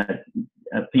been,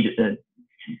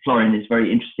 Florian is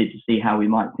very interested to see how we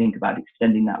might think about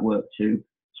extending that work to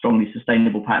strongly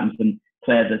sustainable patterns. And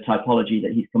Claire, the typology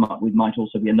that he's come up with might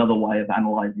also be another way of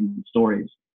analyzing the stories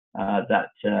that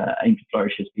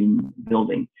Aim2Flourish has been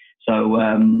building. So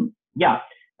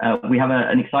we have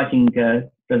an exciting,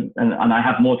 and I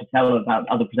have more to tell about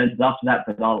other presenters after that,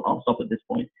 but I'll stop at this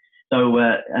point. So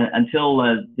until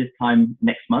this time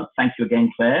next month, thank you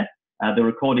again, Claire. The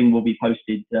recording will be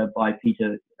posted by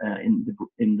Peter in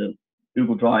the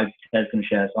Google Drive. Claire's going to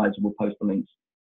share slides, and we'll post the links